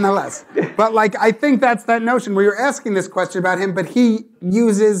 but nonetheless. But like, I think that's that notion where you're asking this question about him, but he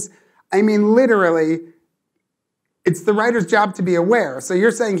uses, literally, it's the writer's job to be aware. So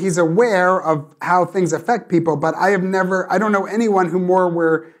you're saying he's aware of how things affect people, but I don't know anyone who more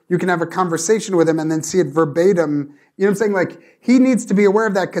where you can have a conversation with him and then see it verbatim. You know what I'm saying? Like, he needs to be aware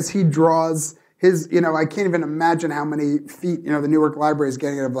of that because he draws his, I can't even imagine how many feet, the Newark Library is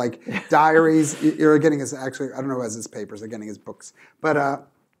getting of like diaries. You're getting his, actually, I don't know who has his papers, they're getting his books. But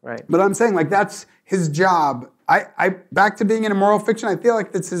but I'm saying like that's his job. I back to being in a moral fiction, I feel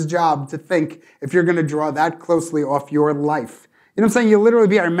like that's his job to think if you're going to draw that closely off your life. You know what I'm saying? You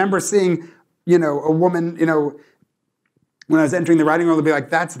literally I remember seeing, a woman, when I was entering the writing world, to be like,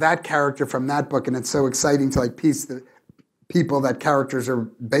 that's that character from that book, and it's so exciting to like piece the people that characters are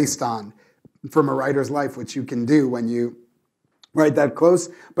based on from a writer's life, which you can do when you write that close.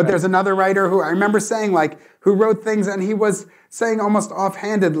 But there's another writer who I remember saying like, who wrote things, and he was saying almost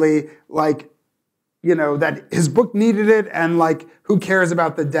offhandedly like, that his book needed it, and like, who cares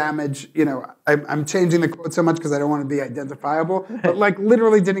about the damage? I'm changing the quote so much because I don't want to be identifiable, but like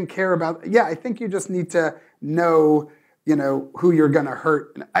literally didn't care about. Yeah, I think you just need to know, who you're going to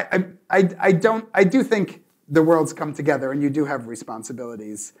hurt. I do think the worlds come together, and you do have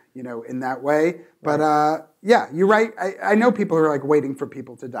responsibilities, in that way. But yeah, you're right. I know people who are like waiting for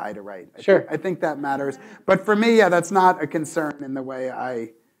people to die to write. I think that matters. But for me, yeah, that's not a concern in the way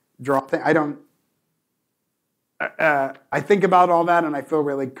I draw things. I think about all that, and I feel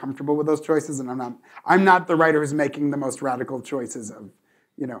really comfortable with those choices. And I'm not the writer who's making the most radical choices of,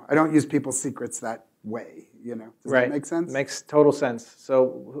 I don't use people's secrets that way. Does that make sense? Makes total sense. So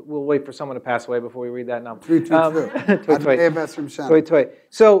we'll wait for someone to pass away before we read that novel. So I'm going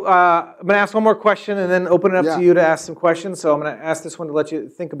to ask one more question and then open it up to you to ask some questions. So I'm going to ask this one to let you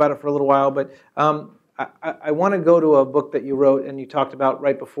think about it for a little while. But I want to go to a book that you wrote and you talked about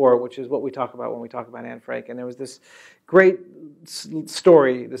right before, which is what we talk about when we talk about Anne Frank. And there was this great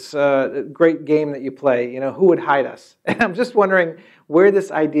story, this great game that you play, Who Would Hide Us? And I'm just wondering where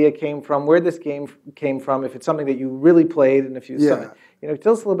this idea came from, where this game came from, if it's something that you really played, and if you saw it.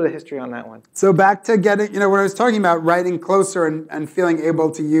 Tell us a little bit of history on that one. So back to getting, what I was talking about, writing closer and feeling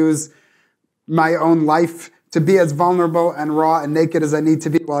able to use my own life to be as vulnerable and raw and naked as I need to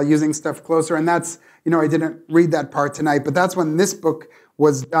be while using stuff closer. And that's, I didn't read that part tonight, but that's when this book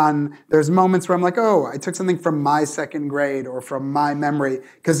was done. There's moments where I'm like, oh, I took something from my second grade or from my memory.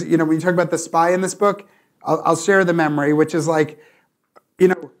 Because, when you talk about the spy in this book, I'll share the memory, which is like,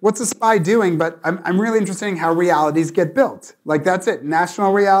 what's a spy doing? But I'm really interested in how realities get built. Like, that's it.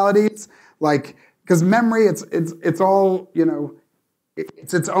 National realities, like, because memory, it's all,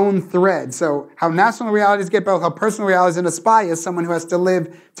 it's its own thread. So how national realities get built, how personal realities, and a spy is someone who has to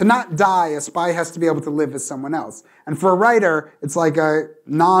live, to not die, a spy has to be able to live as someone else. And for a writer, it's like a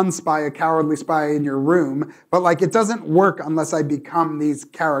non-spy, a cowardly spy in your room, but like it doesn't work unless I become these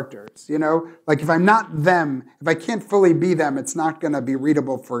characters, Like if I'm not them, if I can't fully be them, it's not going to be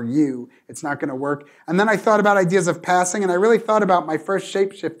readable for you. It's not going to work. And then I thought about ideas of passing, and I really thought about my first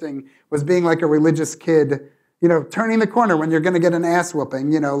shape-shifting was being like a religious kid, turning the corner when you're going to get an ass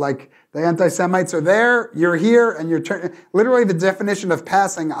whooping, like the anti-Semites are there, you're here, and you're literally the definition of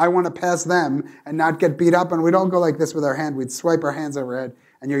passing, I want to pass them and not get beat up, and we'd all go like this with our hand, we'd swipe our hands overhead,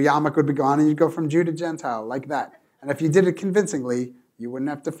 and your yarmulke would be gone, and you'd go from Jew to Gentile, like that. And if you did it convincingly, you wouldn't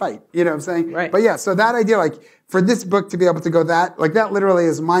have to fight, you know what I'm saying? Right. But yeah, so that idea, like, for this book to be able to go that literally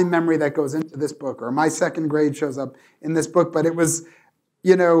is my memory that goes into this book, or my second grade shows up in this book, but it was,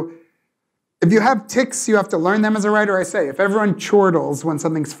 if you have tics, you have to learn them as a writer. I say, if everyone chortles when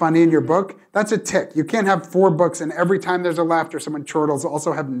something's funny in your book, that's a tic. You can't have 4 books and every time there's a laughter, someone chortles,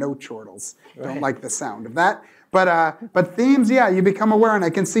 also have no chortles. Right. Don't like the sound of that. But themes, yeah, you become aware, and I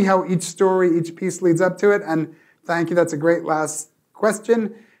can see how each story, each piece leads up to it. And thank you, that's a great last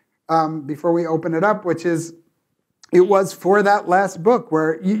question before we open it up, which is, it was for that last book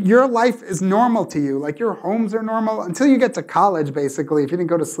where your life is normal to you. Like your homes are normal until you get to college, basically, if you didn't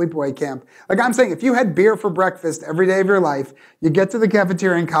go to sleepaway camp. Like I'm saying, if you had beer for breakfast every day of your life, you get to the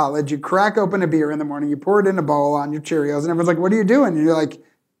cafeteria in college, you crack open a beer in the morning, you pour it in a bowl on your Cheerios, and everyone's like, what are you doing? And you're like,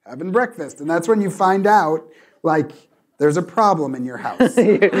 having breakfast. And that's when you find out, like, there's a problem in your house,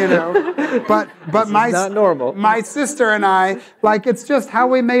 But not normal. My sister and I, like, it's just how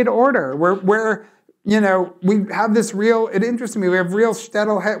we made order. We're we have this real, it interests me, we have real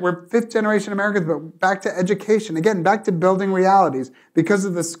shtetl, we're 5th generation Americans, but back to education, again, back to building realities. Because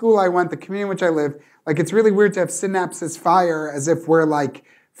of the school I went, the community in which I live, like it's really weird to have synapses fire as if we're like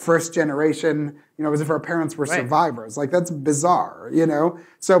first generation, as if our parents were survivors. Like that's bizarre,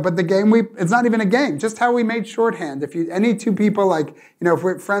 So, but the game, it's not even a game, just how we made shorthand. If any 2 people, like, if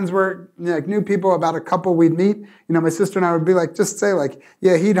we're friends were, like new people, about a couple we'd meet, my sister and I would be like, just say like,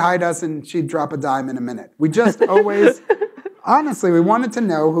 yeah, he'd hide us and she'd drop a dime in a minute. We just always, honestly, we wanted to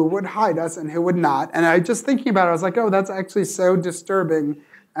know who would hide us and who would not. And I just thinking about it, I was like, oh, that's actually so disturbing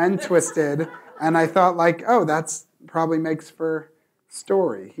and twisted. And I thought like, oh, that's probably makes for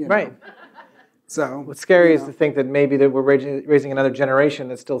story. Right. So what's scary is to think that maybe that we're raising another generation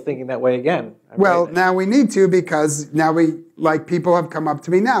that's still thinking that way again. Well, now we need to, because now people have come up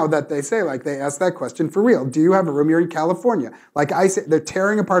to me now that they say, like, they ask that question for real. Do you have a room? You're in California. Like I say, they're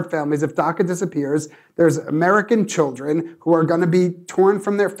tearing apart families. If DACA disappears, there's American children who are going to be torn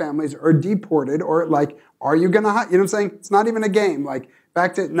from their families or deported, or like, are you going to, you know what I'm saying? It's not even a game. Like,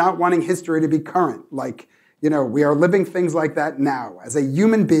 back to not wanting history to be current. Like, we are living things like that now. As a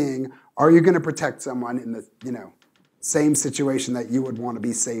human being, are you going to protect someone in the, same situation that you would want to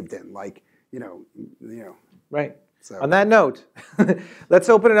be saved in? Like, Right. So. On that note, let's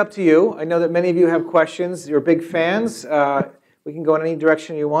open it up to you. I know that many of you have questions. You're big fans. We can go in any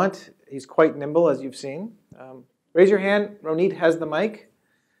direction you want. He's quite nimble, as you've seen. Raise your hand. Ronit has the mic.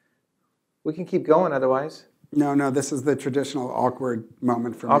 We can keep going otherwise. No, this is the traditional awkward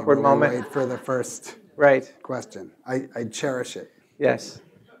moment for me. Awkward moment. Wait for the first question. I cherish it. Yes.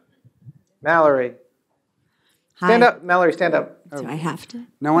 Mallory. Hi. Stand up. Mallory, stand up. Do I have to?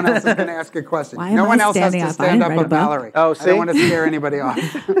 No one else is going to ask a question. No one else has to stand up but Mallory. Oh, see? I don't want to scare anybody off.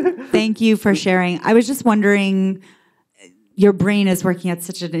 Thank you for sharing. I was just wondering, your brain is working at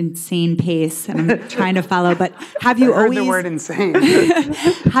such an insane pace, and I'm trying to follow, but have you I heard always... the word insane.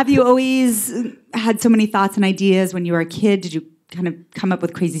 Have you always had so many thoughts and ideas when you were a kid? Did you kind of come up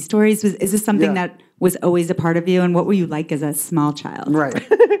with crazy stories? Is this something that was always a part of you, and what were you like as a small child? Right.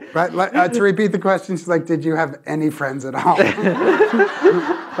 Right. To repeat the question, she's like, did you have any friends at all?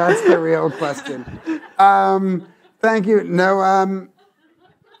 That's the real question. Thank you. No,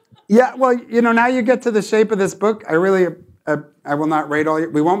 yeah, well, now you get to the shape of this book. I will not rate all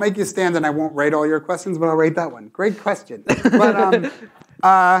we won't make you stand, and I won't rate all your questions, but I'll rate that one. Great question. But,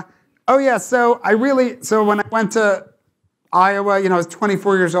 oh yeah, so when I went to Iowa, I was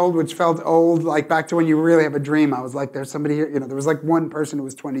 24 years old, which felt old, like back to when you really have a dream. I was like, there's somebody here, there was like one person who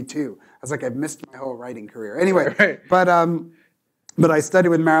was 22. I was like, I've missed my whole writing career. Anyway, right. But I studied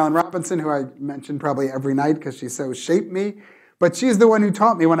with Marilyn Robinson, who I mention probably every night because she so shaped me. But she's the one who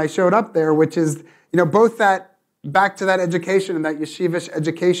taught me when I showed up there, which is, both that, back to that education and that yeshivish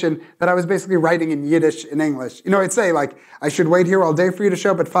education that I was basically writing in Yiddish and English. I'd say, like, I should wait here all day for you to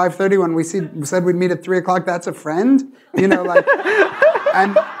show up at 5:30 when we said we'd meet at 3 o'clock. That's a friend? Like,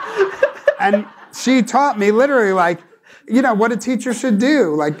 and she taught me literally, like, what a teacher should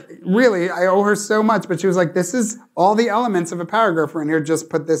do. Like, really, I owe her so much. But she was like, this is all the elements of a paragraph are in here. Just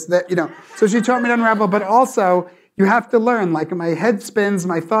put this, that, So she taught me to unravel. But also, you have to learn. Like, my head spins,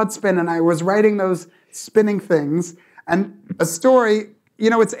 my thoughts spin, and I was writing those spinning things. And a story,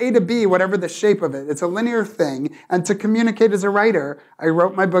 it's A to B, whatever the shape of it. It's a linear thing. And to communicate as a writer, I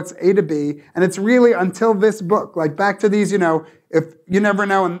wrote my books A to B. And it's really until this book, like back to these, if you never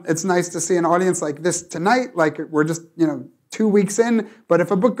know, and it's nice to see an audience like this tonight, like we're just, 2 weeks in. But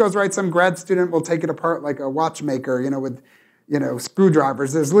if a book goes right, some grad student will take it apart like a watchmaker, with,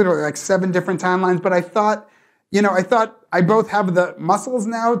 screwdrivers. There's literally like 7 different timelines. But I thought I both have the muscles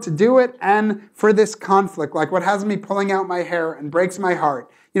now to do it and for this conflict, like what has me pulling out my hair and breaks my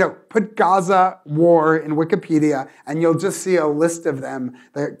heart. Put Gaza war in Wikipedia and you'll just see a list of them.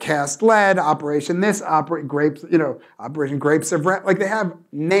 The Cast Lead, Operation this, Grapes, Operation Grapes of Wrath. Like they have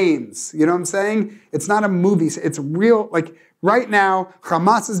names, you know what I'm saying? It's not a movie, it's real, like right now,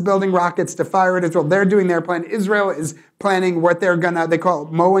 Hamas is building rockets to fire at Israel. They're doing their plan. Israel is planning what they call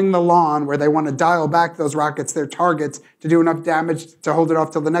it mowing the lawn, where they want to dial back those rockets, their targets, to do enough damage to hold it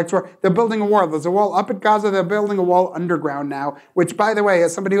off till the next war. They're building a wall. There's a wall up at Gaza. They're building a wall underground now, which, by the way,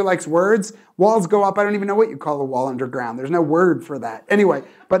 as somebody who likes words, walls go up. I don't even know what you call a wall underground. There's no word for that. Anyway,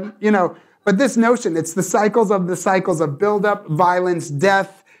 but this notion, it's the cycles of buildup, violence,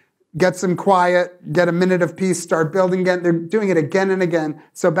 death, get some quiet, get a minute of peace, start building again. They're doing it again and again.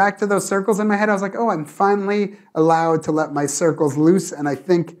 So back to those circles in my head, I was like, oh, I'm finally allowed to let my circles loose, and I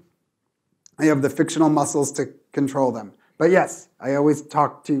think I have the fictional muscles to control them. But yes, I always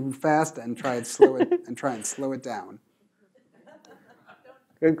talk too fast and try and slow it down.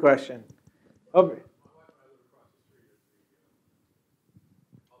 Good question. Over.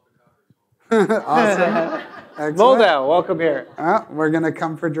 Awesome. Moldau, welcome here. We're going to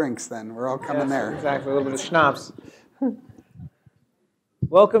come for drinks then. We're all coming there. Exactly, a little bit of schnapps.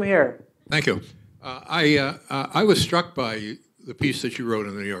 Welcome here. Thank you. I was struck by the piece that you wrote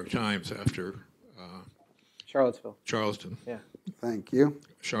in the New York Times after Charleston. Yeah. Thank you.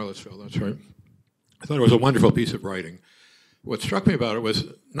 Charlottesville, that's right. I thought it was a wonderful piece of writing. What struck me about it was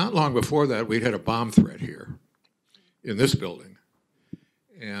not long before that, we'd had a bomb threat here in this building.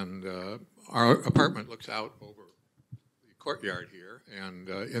 And our apartment looks out over the courtyard here, and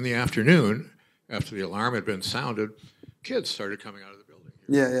in the afternoon, after the alarm had been sounded, kids started coming out of the building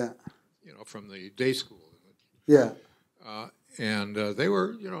here. Yeah. From the day school. Yeah. And they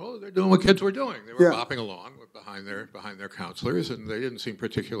were, they're doing what kids were doing. They were bopping along behind their counselors, and they didn't seem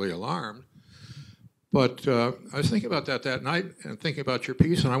particularly alarmed. But I was thinking about that night and thinking about your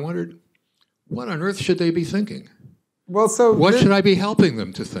piece, and I wondered, what on earth should they be thinking? Well, so what should I be helping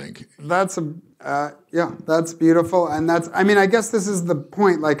them to think? That's that's beautiful, and I guess this is the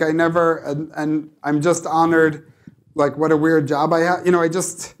point. Like, I never, and I'm just honored. Like, what a weird job I have.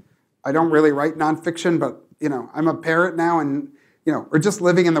 I don't really write nonfiction, but I'm a parent now, and we're just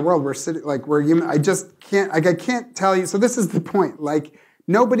living in the world. We're sitting, like, we're human. I just can't. Like, I can't tell you. So this is the point. Like,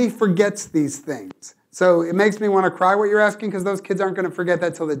 nobody forgets these things. So it makes me want to cry what you're asking, because those kids aren't going to forget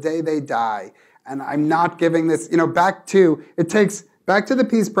that till the day they die. And I'm not giving this, back to the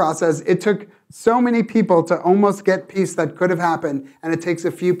peace process. It took so many people to almost get peace that could have happened, and it takes a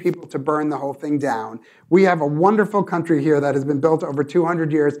few people to burn the whole thing down. We have a wonderful country here that has been built over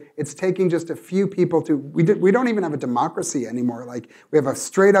 200 years. It's taking just a few people we don't even have a democracy anymore. Like, we have a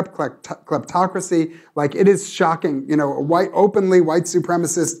straight up kleptocracy. Like, it is shocking, openly white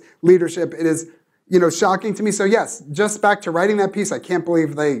supremacist leadership. It is, shocking to me. So yes, just back to writing that piece, I can't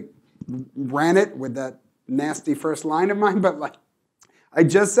believe they ran it with that nasty first line of mine, but like I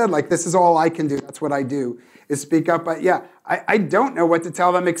just said, like, this is all I can do. That's what I do, is speak up. But yeah, I don't know what to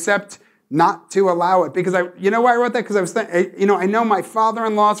tell them except not to allow it. Because you know why I wrote that? Because I was thinking, I know my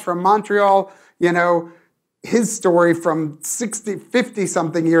father-in-law's from Montreal, his story from 50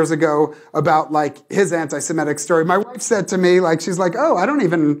 something years ago about like his anti-Semitic story. My wife said to me, like, she's like, oh,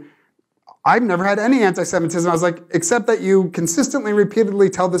 I've never had any anti-Semitism. I was like, except that you consistently, repeatedly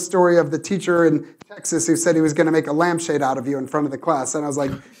tell the story of the teacher in Texas who said he was going to make a lampshade out of you in front of the class. And I was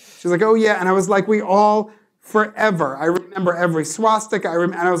like, she's like, oh yeah. And I was like, we all, forever, I remember every swastika.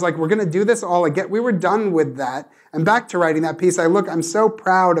 And I was like, we're going to do this all again. We were done with that. And back to writing that piece, I'm so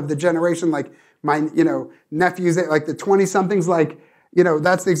proud of the generation, like my, nephews, like the 20-somethings, like,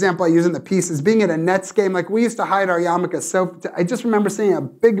 that's the example I use in the piece, is being at a Nets game. Like, we used to hide our yarmulkes. So I just remember seeing a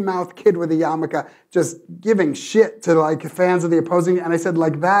big-mouthed kid with a yarmulke just giving shit to, like, fans of the opposing. And I said,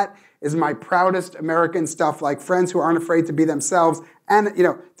 like, that is my proudest American stuff, like friends who aren't afraid to be themselves. And,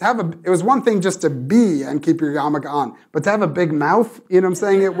 it was one thing just to be and keep your yarmulke on, but to have a big mouth, what I'm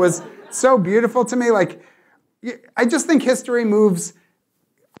saying? It was so beautiful to me. Like, I just think history moves,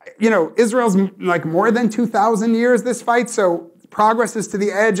 Israel's like more than 2,000 years, this fight, so progress is to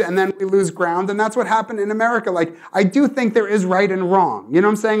the edge, and then we lose ground, and that's what happened in America. Like, I do think there is right and wrong. You know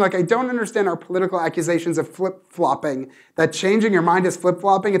what I'm saying? Like, I don't understand our political accusations of flip-flopping, that changing your mind is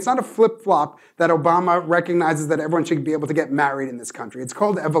flip-flopping. It's not a flip-flop that Obama recognizes that everyone should be able to get married in this country. It's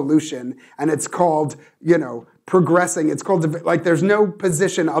called evolution, and it's called, progressing. It's called, like, there's no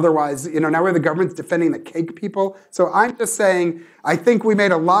position otherwise. Now where the government's defending the cake people. So I'm just saying, I think we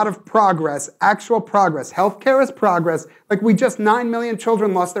made a lot of progress, actual progress. Healthcare is progress. Like, 9 million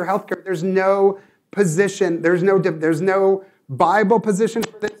children lost their healthcare. There's no position, there's no Bible position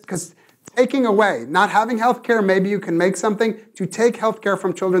for this, because taking away, not having healthcare, maybe you can make something. To take healthcare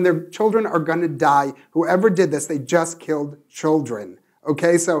from children, their children are going to die. Whoever did this, they just killed children.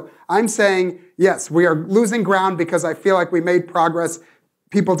 Okay, so I'm saying, yes, we are losing ground because I feel like we made progress.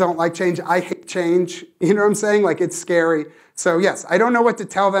 People don't like change. I hate change. You know what I'm saying? Like, it's scary. So yes, I don't know what to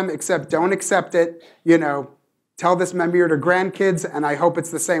tell them except don't accept it. Tell this memoir to grandkids, and I hope it's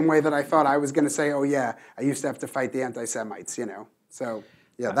the same way that I thought I was going to say, oh yeah, I used to have to fight the anti-Semites, So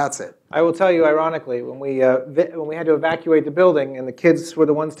yeah, that's it. I will tell you, ironically, when we had to evacuate the building and the kids were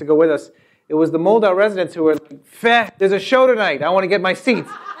the ones to go with us, it was the Moldau residents who were like, "Feh, there's a show tonight. I want to get my seats."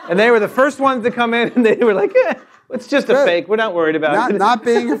 And they were the first ones to come in, and they were like, it's just a fake. We're not worried about it. Not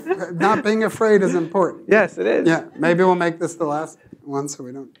being afraid is important. Yes, it is. Yeah, maybe we'll make this the last one so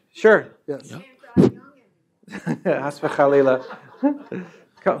we don't. Sure. Yes. Hasfa Khalila.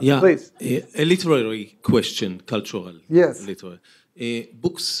 Yeah, please. A literary question, cultural. Yes. Literary.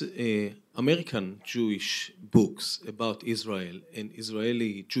 Books, American Jewish books about Israel and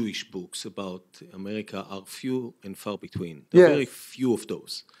Israeli Jewish books about America are few and far between. There are very few of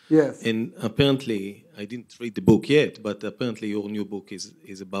those. Yes. And apparently, I didn't read the book yet, but apparently your new book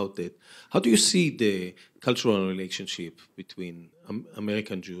is about that. How do you see the cultural relationship between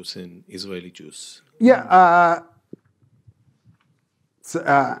American Jews and Israeli Jews? Yeah,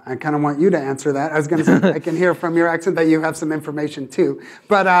 I kind of want you to answer that. I was going to say, I can hear from your accent that you have some information too.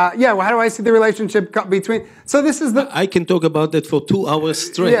 But how do I see the relationship between? So this is I can talk about that for 2 hours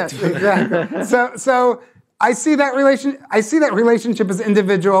straight. Yes, exactly. So I see that relationship as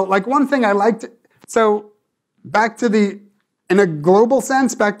individual. Like, one thing I liked. So back to in a global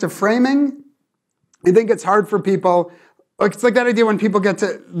sense, back to framing. I think it's hard for people. Like, it's like that idea when people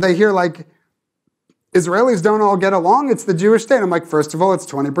they hear like, Israelis don't all get along. It's the Jewish state. I'm like, first of all, it's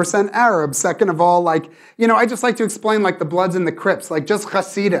 20% Arab. Second of all, like, I just like to explain like the Bloods and the Crips, like just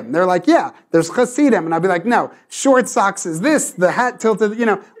Hasidim. They're like, yeah, there's Hasidim. And I'd be like, no, short socks is this, the hat tilted.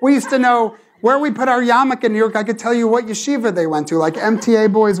 We used to know where we put our yarmulke in New York. I could tell you what yeshiva they went to. Like,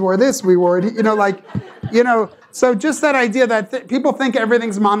 MTA boys wore this, we wore it, So just that idea that people think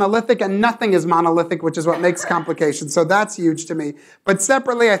everything's monolithic and nothing is monolithic, which is what makes complications. So that's huge to me. But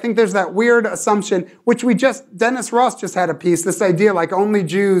separately, I think there's that weird assumption, which Dennis Ross just had a piece, this idea like only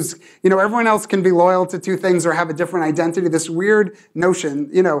Jews, everyone else can be loyal to two things or have a different identity, this weird notion.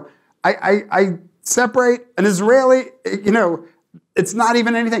 I separate an Israeli, it's not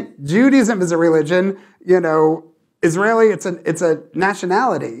even anything. Judaism is a religion, Israeli, it's a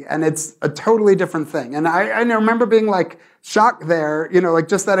nationality, and it's a totally different thing. And I remember being like shocked there, like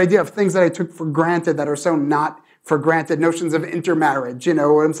just that idea of things that I took for granted that are so not for granted, notions of intermarriage, you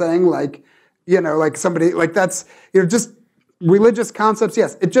know what I'm saying? Like, like somebody, like that's, just religious concepts.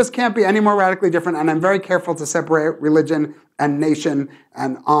 Yes, it just can't be any more radically different. And I'm very careful to separate religion and nation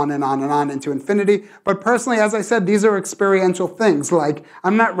and on and on and on into infinity. But personally, as I said, these are experiential things. Like,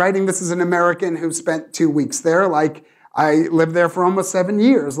 I'm not writing this as an American who spent 2 weeks there. Like, I lived there for almost 7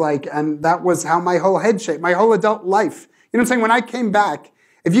 years. Like, and that was how my whole head shaped, my whole adult life. You know what I'm saying? When I came back,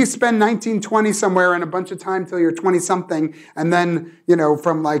 if you spend 1920 somewhere and a bunch of time till you're 20-something, and then,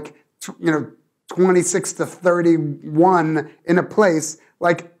 from 26 to 31 in a place,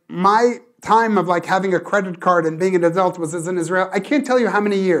 like my time of having a credit card and being an adult was as an Israeli. I can't tell you how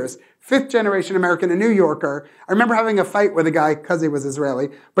many years. 5th generation American, a New Yorker. I remember having a fight with a guy because he was Israeli,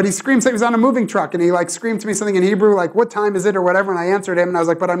 but he screamed, he was on a moving truck, and he screamed to me something in Hebrew, what time is it or whatever, and I answered him, and I was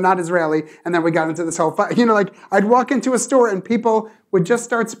like, but I'm not Israeli, and then we got into this whole fight. I'd walk into a store, and people would just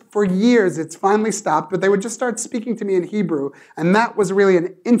start, for years, it's finally stopped, but they would just start speaking to me in Hebrew, and that was really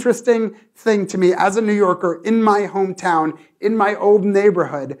an interesting thing to me as a New Yorker in my hometown, in my old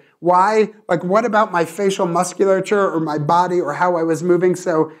neighborhood. Why? What about my facial musculature or my body or how I was moving?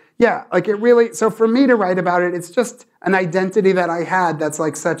 So, yeah, so for me to write about it, it's just an identity that I had that's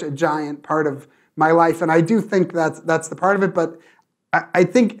such a giant part of my life. And I do think that's the part of it, but I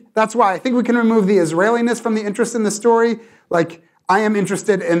think that's why I think we can remove the Israeliness from the interest in the story. I am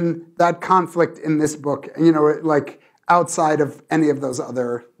interested in that conflict in this book, outside of any of those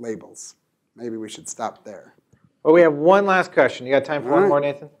other labels. Maybe we should stop there. Well, we have one last question. You got time for one more,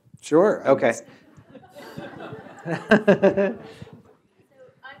 Nathan? Sure. Okay.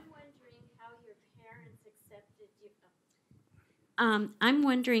 I'm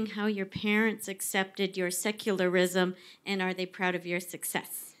wondering how your parents accepted your secularism, and are they proud of your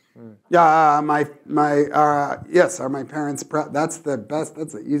success? Yeah, yes, are my parents proud? That's the best.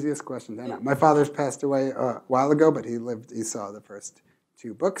 That's the easiest question to answer. My father's passed away a while ago, but he saw the first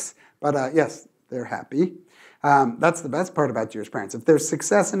 2 books. But yes, they're happy. That's the best part about Jewish parents. If there's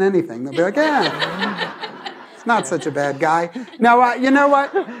success in anything, they'll be like, it's not such a bad guy. Now, you know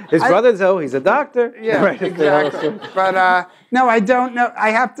what? His brother, though, he's a doctor. Yeah, right, exactly. But no, I don't know.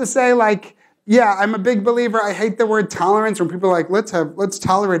 I have to say, I'm a big believer. I hate the word tolerance when people are let's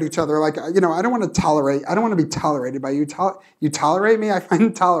tolerate each other. I don't want to be tolerated by you. You tolerate me? I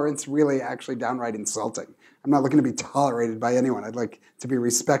find tolerance really actually downright insulting. I'm not looking to be tolerated by anyone. I'd like to be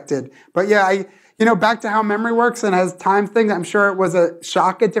respected. But yeah, back to how memory works and has time things, I'm sure it was a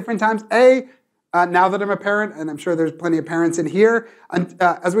shock at different times. Now that I'm a parent, and I'm sure there's plenty of parents in here,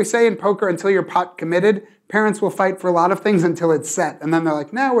 as we say in poker, until you're pot committed, parents will fight for a lot of things until it's set. And then they're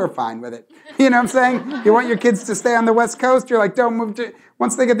like, no, we're fine with it. You know what I'm saying? You want your kids to stay on the West Coast? You're like, don't move to...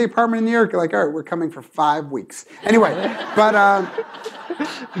 Once they get the apartment in New York, you're like, all right, we're coming for 5 weeks. Anyway, but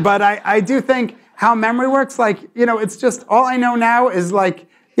I do think how memory works, it's just, all I know now is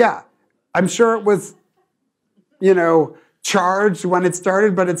I'm sure it was, charged when it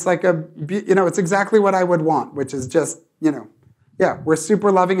started, but it's it's exactly what I would want, which is just, we're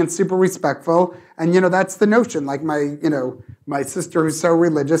super loving and super respectful. And, that's the notion. My sister who's so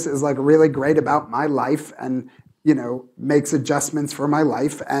religious is really great about my life and, makes adjustments for my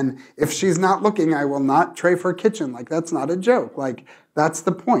life. And if she's not looking, I will not tray for kitchen. That's not a joke. That's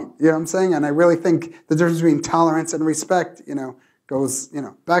the point. You know what I'm saying? And I really think the difference between tolerance and respect, goes,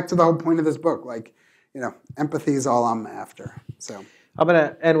 back to the whole point of this book. Empathy is all I'm after. So I'm going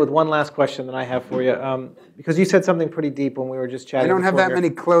to end with one last question that I have for you, because you said something pretty deep when we were just chatting. I don't have that many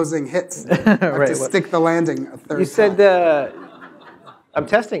closing hits. I have to stick the landing a third time. You said, I'm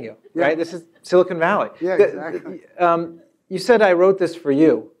testing you, right? This is Silicon Valley. Yeah, exactly. You said, I wrote this for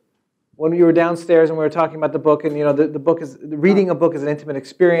you. When you were downstairs and we were talking about the book, and the book is reading a book is an intimate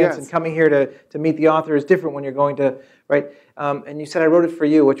experience, and coming here to meet the author is different when you're going to, right? And you said, I wrote it for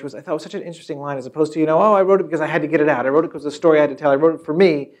you, which was, I thought was such an interesting line, as opposed to, I wrote it because I had to get it out. I wrote it because the story I had to tell. I wrote it for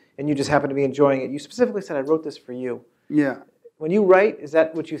me, and you just happened to be enjoying it. You specifically said, I wrote this for you. Yeah. When you write, is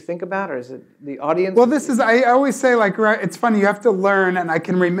that what you think about, or is it the audience? Well, I always say, it's funny, you have to learn, and I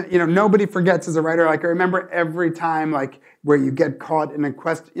can remember, nobody forgets as a writer. I remember every time, where you get caught in a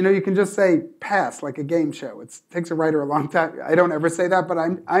question, you can just say pass, like a game show. It takes a writer a long time. I don't ever say that, but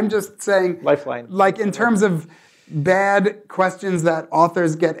I'm just saying, lifeline. In terms of bad questions that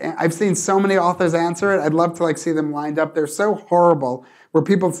authors get, I've seen so many authors answer it. I'd love to see them lined up. They're so horrible, where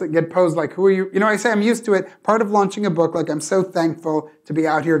people get posed who are you? I say I'm used to it. Part of launching a book, I'm so thankful to be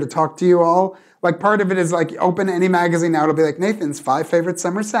out here to talk to you all. Part of it is open any magazine now, it'll be Nathan's 5 favorite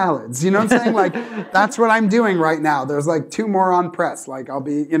summer salads. You know what I'm saying? That's what I'm doing right now. There's 2 more on press. I'll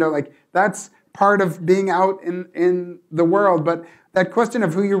be, that's part of being out in the world. But that question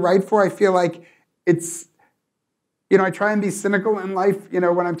of who you write for, I feel it's, I try and be cynical in life,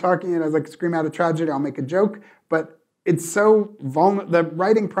 when I'm talking, scream out a tragedy, I'll make a joke. But it's so vulnerable. The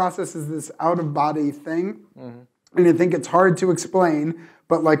writing process is this out-of-body thing. Mm-hmm. And I think it's hard to explain.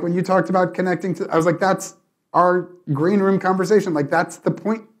 But when you talked about connecting to, I was that's our green room conversation. That's the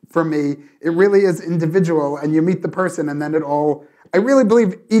point for me. It really is individual, and you meet the person, and then it all, I really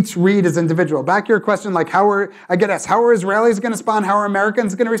believe each read is individual. Back to your question, like I get asked, how are Israelis going to respond? How are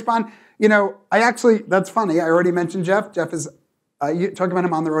Americans going to respond? That's funny. I already mentioned Jeff. Jeff is, you talk about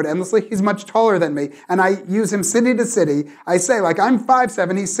him on the road endlessly. He's much taller than me. And I use him city to city. I say, I'm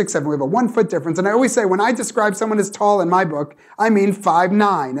 5'7", he's 6'7". We have a 1 foot difference. And I always say, when I describe someone as tall in my book, I mean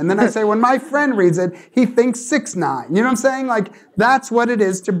 5'9". And then I say, when my friend reads it, he thinks 6'9". You know what I'm saying? That's what it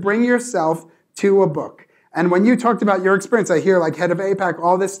is to bring yourself to a book. And when you talked about your experience, I hear head of AIPAC,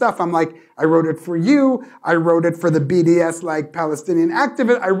 all this stuff. I'm I wrote it for you. I wrote it for the BDS, Palestinian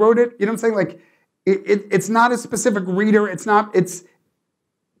activist. I wrote it, you know what I'm saying? It's not a specific reader. It's not, it's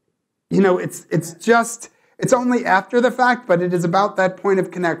only after the fact, but it is about that point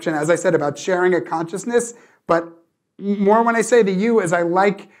of connection. As I said, about sharing a consciousness. But more when I say to you is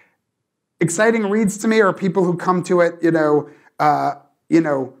exciting reads to me are people who come to it, I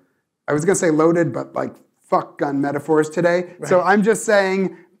was going to say loaded, but fuck gun metaphors today. Right. So I'm just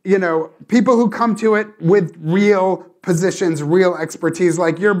saying, people who come to it with real positions, real expertise,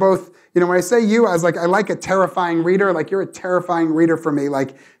 you're both, when I say you, I was I like a terrifying reader, you're a terrifying reader for me,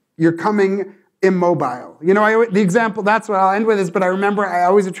 you're coming immobile. The example, that's what I'll end with is, but I remember I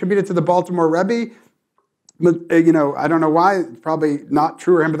always attribute it to the Baltimore Rebbe. I don't know why, it's probably not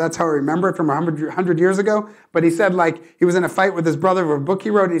true of him, but that's how I remember it from 100 years ago. But he said, he was in a fight with his brother over a book he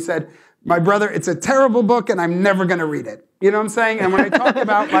wrote, and he said, my brother, it's a terrible book, and I'm never going to read it. You know what I'm saying? And when I talk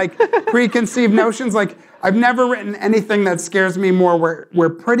about, preconceived notions, I've never written anything that scares me more, where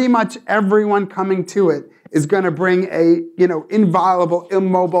pretty much everyone coming to it is going to bring a, inviolable,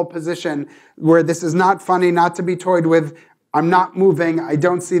 immobile position where this is not funny, not to be toyed with, I'm not moving, I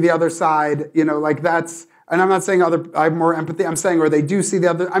don't see the other side, that's... And I'm not saying I have more empathy. I'm saying, or they do see the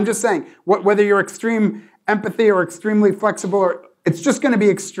other. I'm just saying, whether you're extreme empathy or extremely flexible, it's just going to be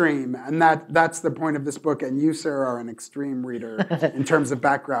extreme. And that's the point of this book. And you, sir, are an extreme reader in terms of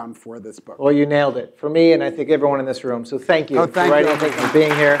background for this book. Well, you nailed it for me, and I think everyone in this room. So thank you for writing, thank you for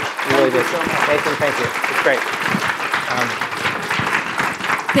being here. You really did. Nathan, thank you. It's great.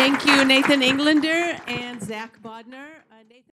 Thank you, Nathan Englander and Zack Bodner.